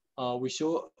 So we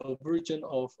show a version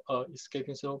of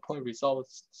escaping zero point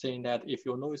results saying that if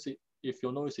your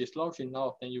noise is large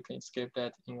enough, then you can escape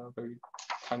that in a very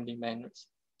timely manner.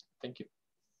 Thank you.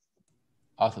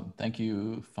 Awesome. Thank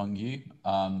you, Feng Yi.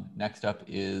 Next up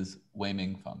is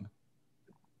Weiming Feng.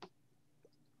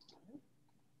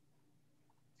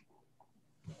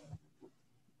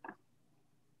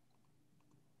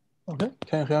 Okay,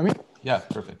 can you hear me? Yeah,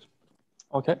 perfect.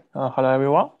 Okay, hello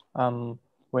everyone. I'm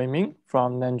Wei Ming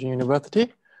from Nanjing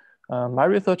University. My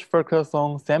research focuses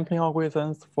on sampling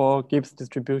algorithms for Gibbs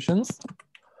distributions.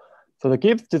 So the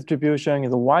Gibbs distribution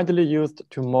is widely used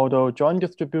to model joint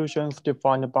distributions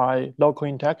defined by local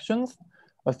interactions.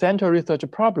 A central research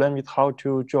problem is how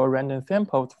to draw random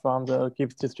samples from the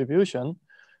Gibbs distribution.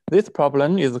 This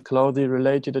problem is closely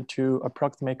related to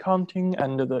approximate counting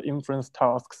and the inference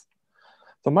tasks.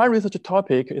 So my research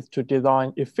topic is to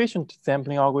design efficient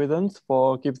sampling algorithms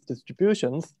for Gibbs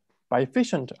distributions. By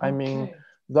efficient, I mean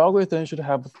the algorithm should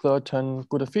have certain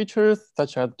good features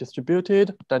such as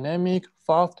distributed, dynamic,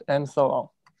 fast, and so on.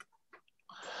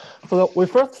 So we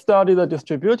first studied the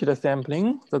distributed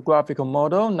sampling. The graphical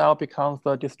model now becomes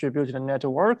the distributed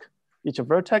network. Each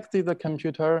vertex is a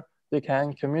computer. They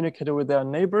can communicate with their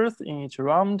neighbors in each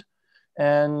round.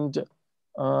 And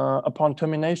upon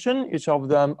termination, each of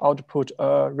them output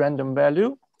a random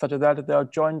value such that their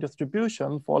joint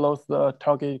distribution follows the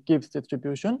target Gibbs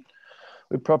distribution.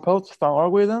 We proposed some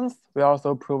algorithms. We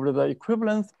also proved the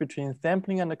equivalence between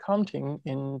sampling and counting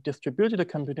in distributed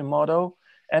computing model.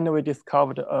 And we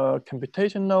discovered a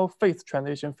computational phase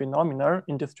transition phenomena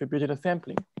in distributed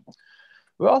sampling.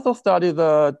 We also studied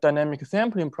the dynamic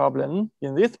sampling problem.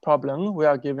 In this problem, we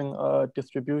are giving a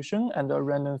distribution and a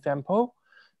random sample.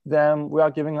 Then we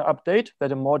are giving an update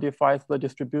that modifies the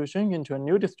distribution into a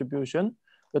new distribution.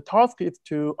 The task is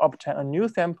to obtain a new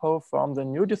sample from the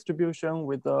new distribution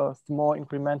with a small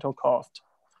incremental cost.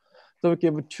 So we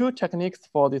give two techniques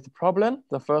for this problem.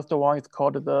 The first one is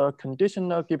called the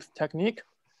conditional Gibbs technique.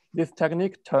 This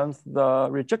technique turns the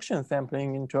rejection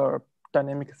sampling into a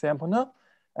dynamic sampler,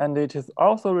 and it is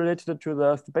also related to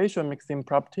the spatial mixing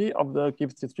property of the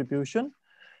Gibbs distribution.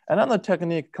 Another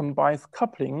technique combines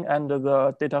coupling and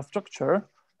the data structure.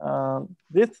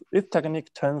 This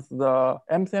technique turns the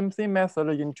MCMC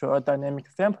method into a dynamic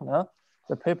sampler.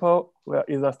 The paper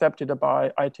is accepted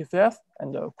by ITCS,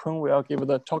 and Kun will give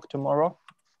the talk tomorrow.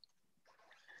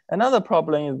 Another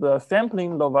problem is the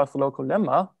sampling Lovász local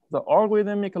lemma. The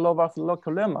algorithmic Lovász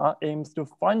local lemma aims to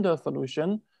find a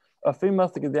solution. A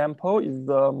famous example is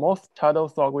the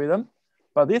Morse-Tadels algorithm.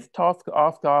 But this task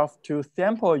asks us to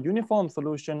sample a uniform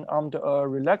solution under a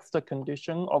relaxed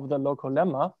condition of the local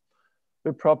lemma.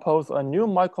 We propose a new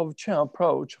Markov chain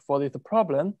approach for this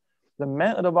problem. The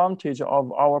main advantage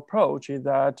of our approach is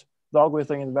that the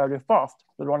algorithm is very fast.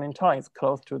 The running time is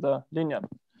close to the linear.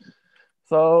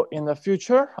 So in the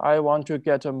future, I want to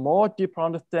get a more deeper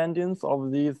understandings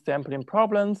of these sampling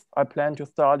problems. I plan to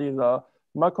study the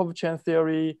Markov chain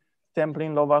theory,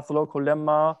 sampling Lovász local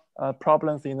lemma,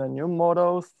 problems in the new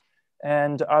models,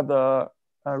 and other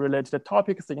related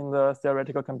topics in the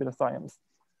theoretical computer science.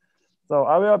 So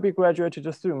I will be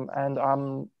graduated soon, and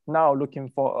I'm now looking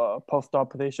for a postdoc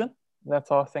position.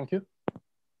 That's all, thank you.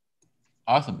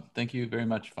 Awesome, thank you very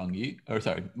much, Feng Yi, or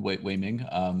sorry, Wei Ming.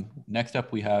 Next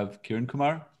up, we have Kiran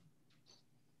Kumar.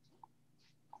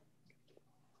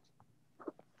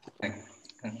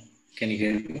 Can you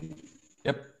hear me?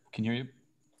 Yep, can hear you.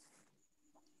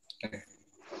 Okay.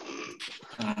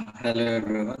 Hello,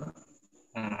 everyone.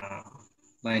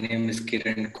 My name is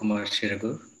Kiran Kumar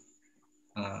Shiragur.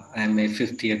 I'm a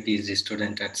fifth-year PhD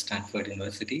student at Stanford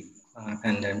University,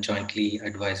 and I'm jointly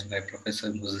advised by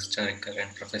Professor Moses Charikar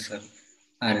and Professor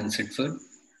Aaron Sidford.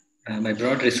 My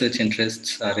broad research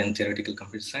interests are in theoretical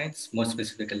computer science, more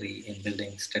specifically in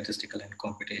building statistical and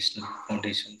computational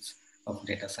foundations of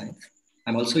data science.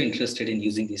 I'm also interested in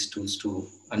using these tools to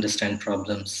understand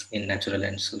problems in natural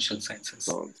and social sciences.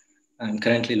 I'm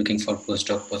currently looking for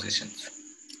postdoc positions.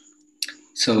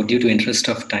 So due to interest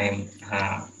of time,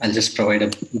 I'll just provide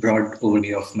a broad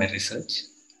overview of my research.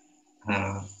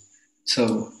 My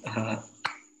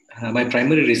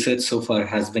primary research so far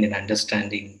has been in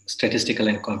understanding statistical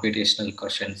and computational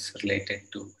questions related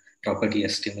to property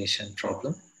estimation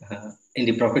problem. In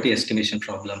the property estimation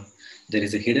problem, there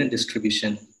is a hidden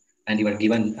distribution and you are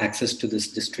given access to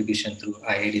this distribution through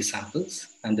IID samples.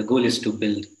 And the goal is to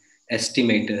build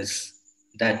estimators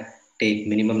that take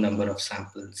minimum number of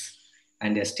samples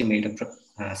and estimate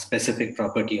a specific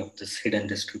property of this hidden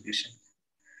distribution.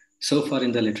 So far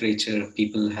in the literature,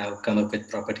 people have come up with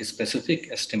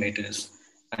property-specific estimators,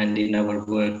 and in our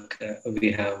work,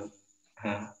 we have,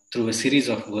 through a series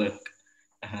of work,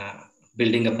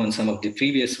 building upon some of the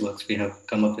previous works, we have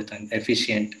come up with an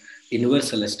efficient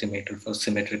universal estimator for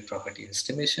symmetric property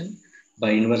estimation.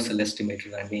 By universal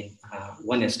estimator, I mean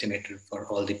one estimator for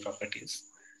all the properties.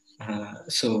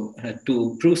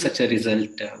 To prove such a result,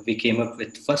 we came up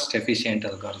with first efficient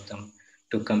algorithm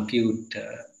to compute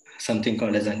something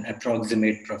called as an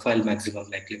approximate profile maximum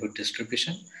likelihood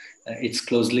distribution. It's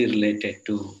closely related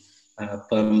to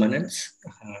permanence.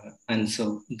 And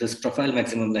so this profile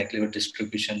maximum likelihood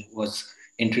distribution was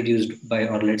introduced by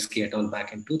Orletsky et al.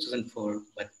 Back in 2004,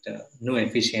 but no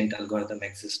efficient algorithm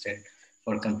existed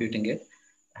for computing it.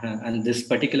 And this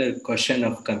particular question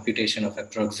of computation of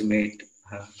approximate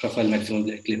profile maximum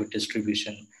likelihood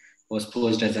distribution was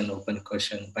posed as an open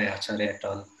question by Acharya et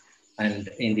al. And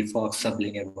in the Fox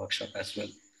sublinear workshop as well.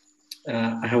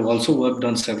 I have also worked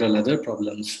on several other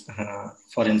problems.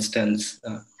 For instance,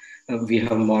 we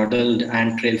have modeled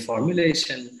ant trail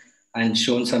formulation and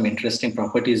shown some interesting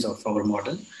properties of our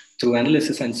model. Through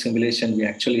analysis and simulation, we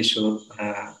actually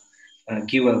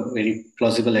give a very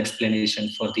plausible explanation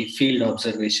for the field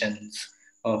observations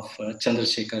of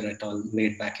Chandrasekhar et al.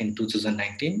 Made back in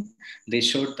 2019. They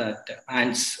showed that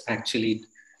ants actually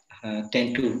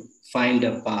tend to find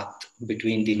a path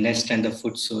between the nest and the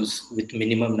food source with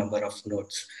minimum number of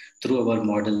nodes. Through our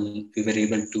model, we were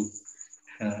able to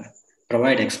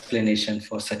provide explanation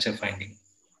for such a finding.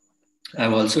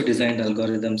 I've also designed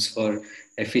algorithms for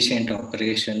efficient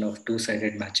operation of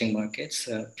two-sided matching markets.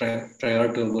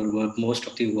 Prior to our work, most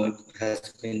of the work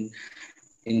has been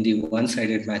in the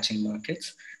one-sided matching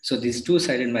markets. So these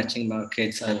two-sided matching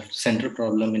markets are central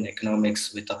problem in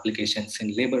economics with applications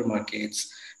in labor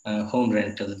markets, home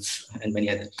rentals, and many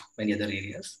other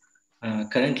areas.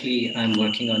 Currently, I'm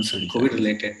working on some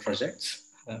COVID-related projects.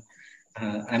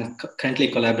 I'm currently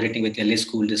collaborating with LA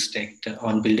School District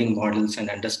on building models and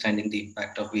understanding the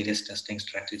impact of various testing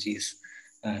strategies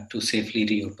to safely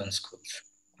reopen schools.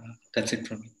 That's it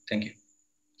from me. Thank you.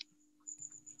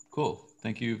 Cool.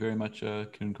 Thank you very much,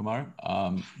 Kiran Kumar.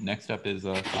 Next up is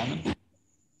Simon.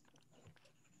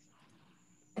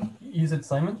 Is it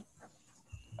Simon?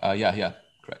 Yeah,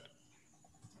 correct.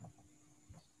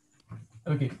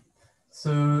 Okay,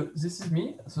 so this is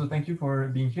me. So thank you for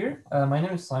being here. My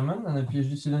name is Simon. I'm a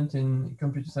PhD student in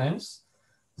computer science.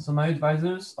 So my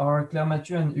advisors are Claire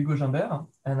Mathieu and Hugo Gimbert,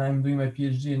 and I'm doing my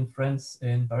PhD in France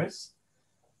in Paris.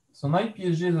 So my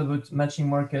PhD is about matching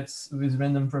markets with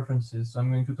random preferences. So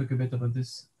I'm going to talk a bit about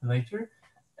this later.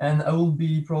 And I will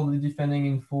be probably defending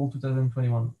in fall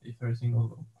 2021 if everything goes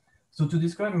well. So to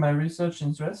describe my research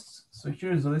interests, so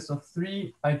here is a list of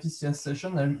 3 ITCS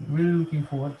sessions I'm really looking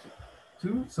forward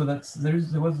to. So that's there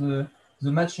was the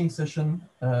matching session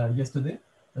yesterday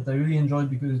that I really enjoyed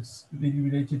because it's really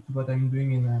related to what I'm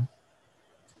doing in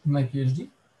my PhD.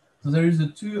 So there is the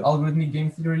 2 algorithmic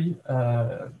game theory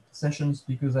sessions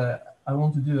because I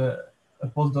want to do a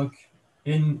postdoc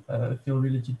in a field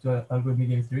related to algorithmic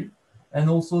game theory, and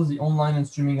also the online and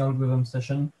streaming algorithm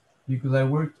session because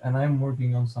I'm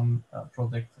working on some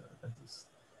project like this.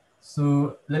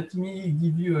 So let me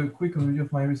give you a quick overview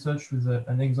of my research with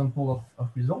an example of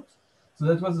results. So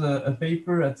that was a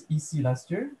paper at EC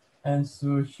last year, and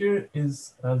so here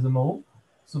is the model.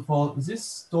 So for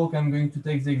this talk, I'm going to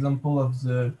take the example of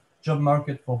the job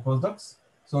market for postdocs.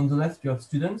 So on the left, you have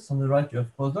students, on the right, you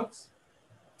have postdocs.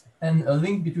 And a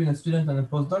link between a student and a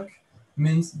postdoc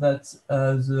means that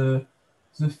the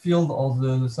field or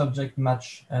the subject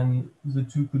match, and the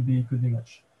two could be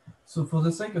matched. So for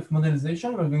the sake of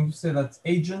modelization, we're going to say that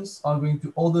agents are going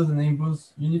to order the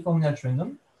neighbors uniformly at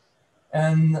random.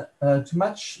 And to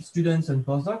match students and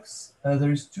postdocs,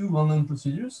 there is 2 well-known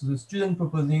procedures. The student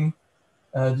proposing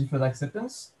deferred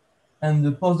acceptance, and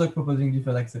the postdoc proposing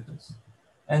deferred acceptance.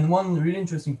 And one really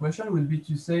interesting question would be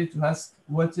to ask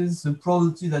what is the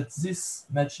probability that this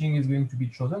matching is going to be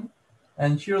chosen.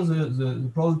 And here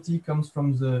the probability comes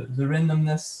from the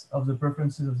randomness of the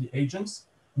preferences of the agents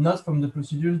not from the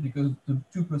procedures, because the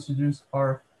two procedures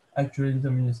are actually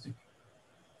deterministic.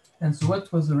 And so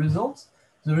what was the result?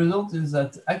 The result is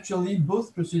that actually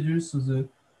both procedures, so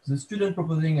the student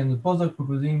proposing and the postdoc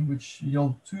proposing, which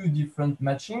yield two different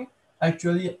matching,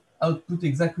 actually output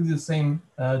exactly the same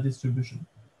distribution.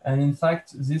 And in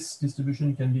fact, this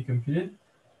distribution can be computed.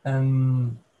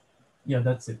 And yeah,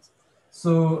 that's it.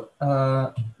 So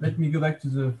let me go back to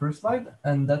the first slide,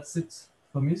 and that's it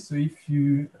for me. So if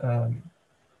you,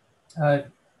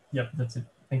 yeah, that's it.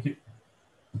 Thank you.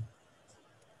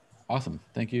 Awesome.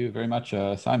 Thank you very much,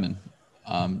 Simon.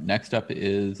 Next up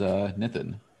is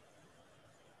Nitin.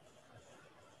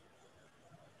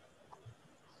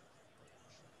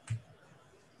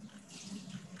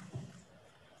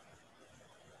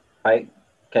 Hi,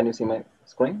 can you see my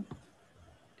screen?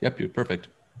 Yep, you're perfect.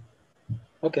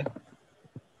 Okay.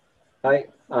 Hi,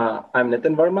 I'm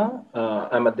Nitin Verma.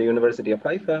 I'm at the University of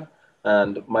Haifa,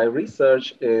 and my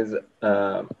research is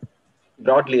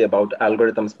broadly about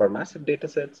algorithms for massive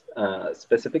datasets,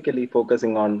 specifically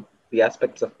focusing on the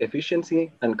aspects of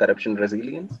efficiency and corruption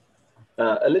resilience.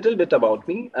 A little bit about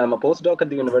me. I'm a postdoc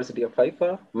at the University of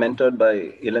Haifa, mentored by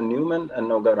Ilan Newman and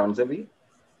Noga Ronzevi.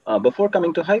 Before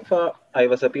coming to Haifa, I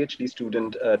was a PhD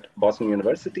student at Boston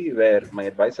University, where my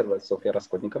advisor was Sofia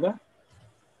Raskodnikova.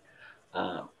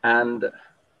 And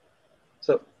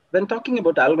so when talking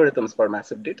about algorithms for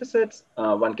massive datasets,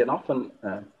 one can often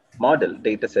model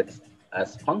datasets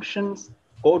as functions,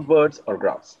 code words, or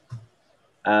graphs.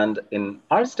 And in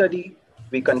our study,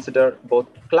 we consider both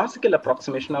classical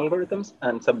approximation algorithms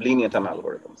and sublinear time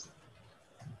algorithms.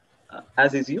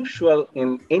 As is usual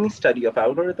in any study of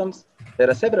algorithms, there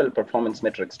are several performance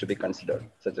metrics to be considered,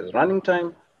 such as running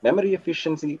time, memory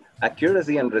efficiency,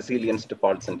 accuracy, and resilience to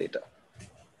faults in data.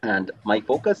 And my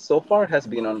focus so far has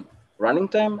been on running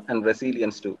time and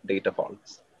resilience to data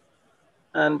faults.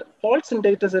 And faults in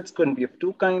datasets can be of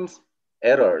two kinds: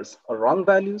 errors or wrong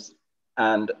values,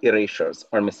 and erasures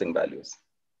or missing values.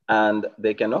 And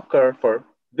they can occur for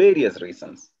various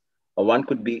reasons. One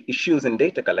could be issues in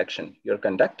data collection. You're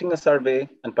conducting a survey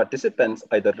and participants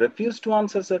either refuse to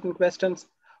answer certain questions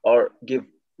or give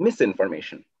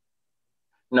misinformation.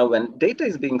 Now, when data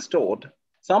is being stored,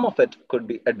 some of it could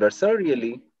be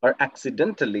adversarially or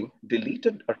accidentally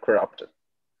deleted or corrupted.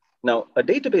 Now, a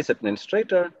database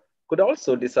administrator could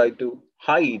also decide to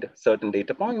hide certain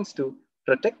data points to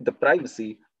protect the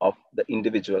privacy of the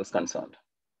individuals concerned.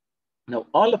 Now,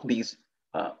 all of these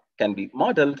can be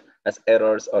modeled as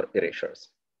errors or erasures.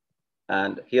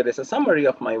 And here is a summary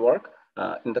of my work.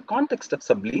 In the context of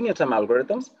sublinear time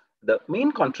algorithms, the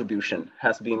main contribution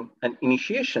has been an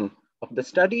initiation of the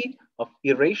study of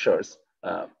erasures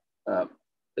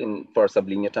for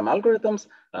sublinear time algorithms.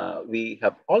 We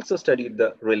have also studied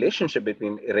the relationship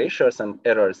between erasures and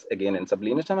errors, again, in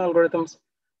sublinear time algorithms.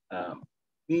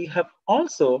 We have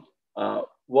also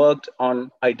worked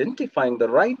on identifying the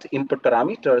right input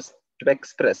parameters to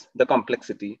express the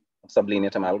complexity of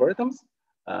sublinear time algorithms.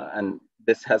 And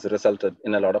this has resulted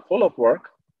in a lot of follow-up work.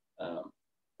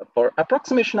 For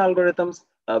approximation algorithms,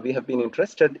 we have been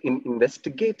interested in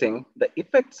investigating the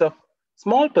effects of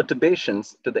small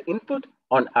perturbations to the input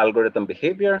on algorithm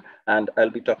behavior. And I'll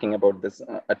be talking about this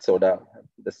at SODA,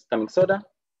 this coming SODA.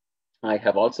 I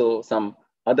have also some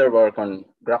other work on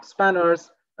graph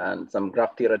spanners and some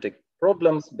graph theoretic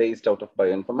problems based out of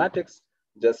bioinformatics.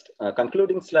 Just a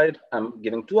concluding slide, I'm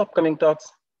giving two upcoming talks.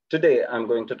 Today, I'm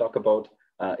going to talk about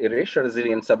erasure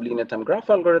resilient sublinear time graph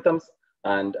algorithms.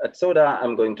 And at SODA,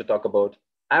 I'm going to talk about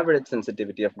average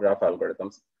sensitivity of graph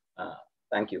algorithms.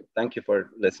 Thank you. Thank you for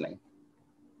listening.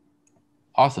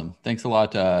 Awesome. Thanks a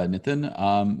lot, Nitin.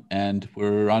 And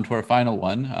we're on to our final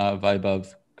one,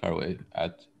 Vaibhav Karwe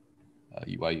at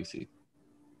UIUC.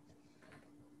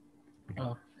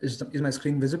 Is my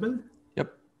screen visible?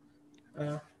 Yep.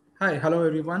 Hi, hello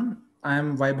everyone. I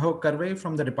am Vaibhav Karwe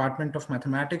from the Department of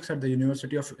Mathematics at the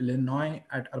University of Illinois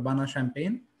at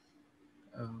Urbana-Champaign.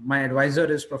 My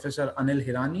advisor is Professor Anil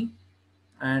Hirani,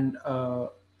 and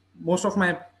most of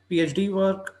my PhD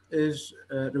work is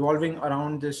revolving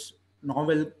around this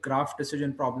novel graph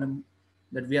decision problem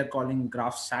that we are calling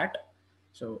graph SAT.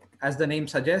 So as the name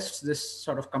suggests, this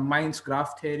sort of combines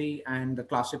graph theory and the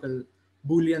classical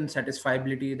Boolean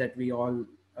satisfiability that we all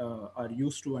are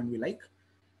used to and we like.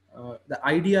 The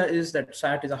idea is that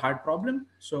SAT is a hard problem.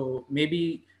 So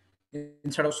maybe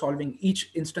instead of solving each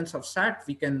instance of SAT,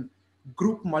 we can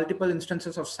group multiple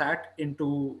instances of SAT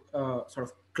into sort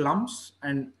of clumps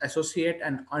and associate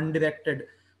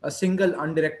a single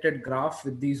undirected graph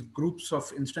with these groups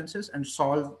of instances and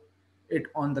solve it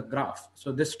on the graph.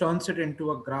 So this turns it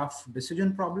into a graph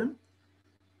decision problem.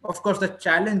 Of course, the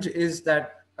challenge is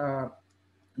that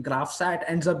graph SAT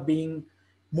ends up being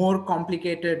more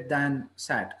complicated than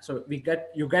SAT. So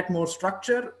you get more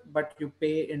structure, but you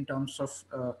pay in terms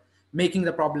of making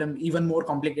the problem even more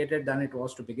complicated than it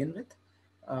was to begin with.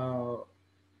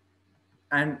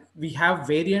 And we have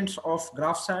variants of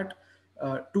graph SAT.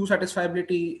 Two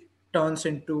satisfiability turns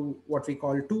into what we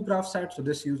call two graph SAT. So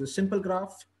this uses simple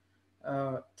graph.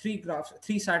 Three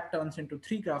SAT turns into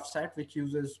three graph SAT, which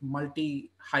uses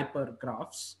multi-hyper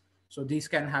graphs. So these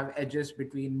can have edges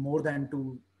between more than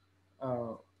two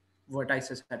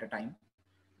vertices at a time.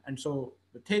 And so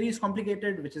the theory is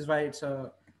complicated, which is why it's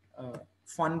a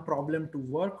fun problem to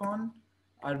work on.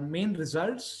 Our main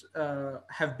results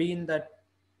have been that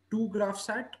two graph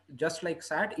SAT, just like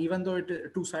SAT, even though it is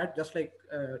two SAT, just like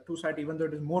two SAT, even though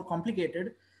it is more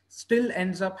complicated, still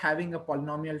ends up having a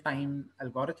polynomial time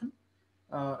algorithm.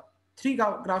 Three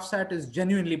graph SAT is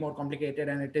genuinely more complicated,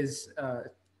 and it is,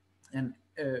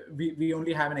 we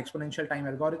only have an exponential time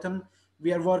algorithm.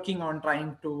 We are working on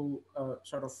trying to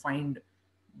sort of find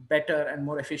better and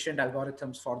more efficient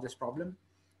algorithms for this problem.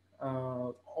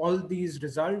 All these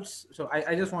results, so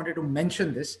I just wanted to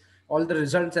mention this, all the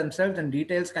results themselves and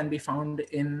details can be found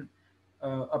in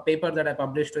a paper that I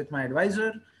published with my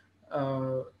advisor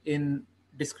in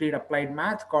discrete applied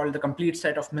math called The Complete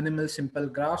Set of Minimal Simple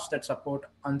Graphs that Support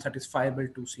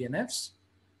Unsatisfiable 2CNFs.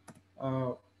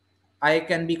 I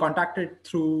can be contacted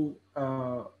through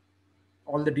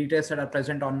all the details that are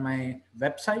present on my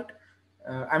website.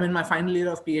 I'm in my final year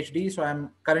of PhD, so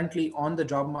I'm currently on the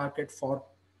job market for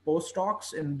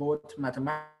postdocs in both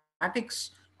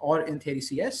mathematics or in theory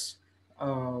CS.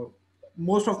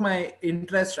 Most of my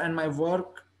interest and my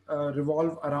work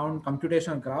revolve around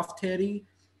computational graph theory,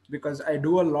 because I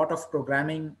do a lot of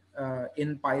programming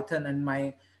in Python, and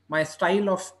my style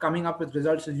of coming up with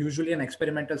results is usually an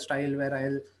experimental style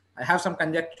where I have some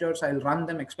conjectures, I'll run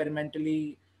them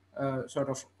experimentally sort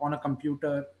of on a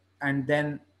computer, and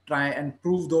then try and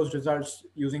prove those results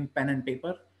using pen and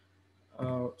paper.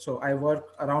 So I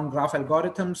work around graph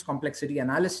algorithms, complexity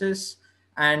analysis,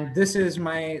 and this is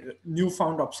my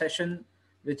newfound obsession,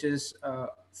 which is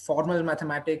formal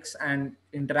mathematics and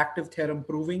interactive theorem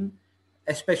proving,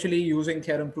 especially using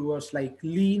theorem provers like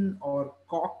Lean or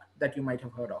Coq that you might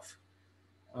have heard of.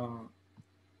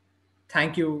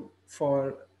 Thank you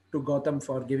to Gautam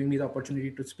for giving me the opportunity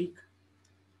to speak.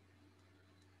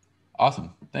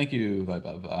 Awesome. Thank you,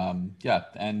 Vaibhav. Yeah,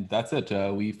 and that's it.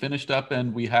 We finished up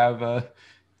and we have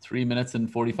 3 minutes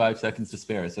and 45 seconds to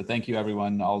spare. So thank you,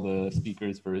 everyone, all the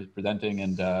speakers for presenting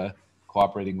and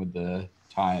cooperating with the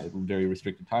very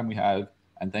restricted time we have.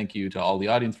 And thank you to all the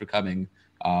audience for coming.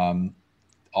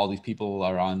 All these people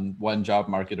are on one job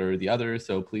market or the other.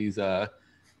 So please,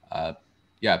 hope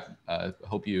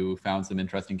you found some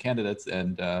interesting candidates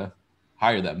and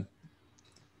hire them.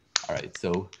 All right,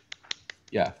 so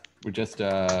yeah. We're just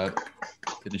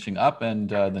finishing up, and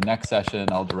the next session,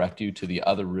 I'll direct you to the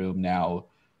other room now,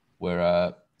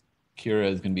 where Kira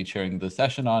is going to be chairing the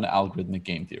session on algorithmic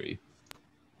game theory.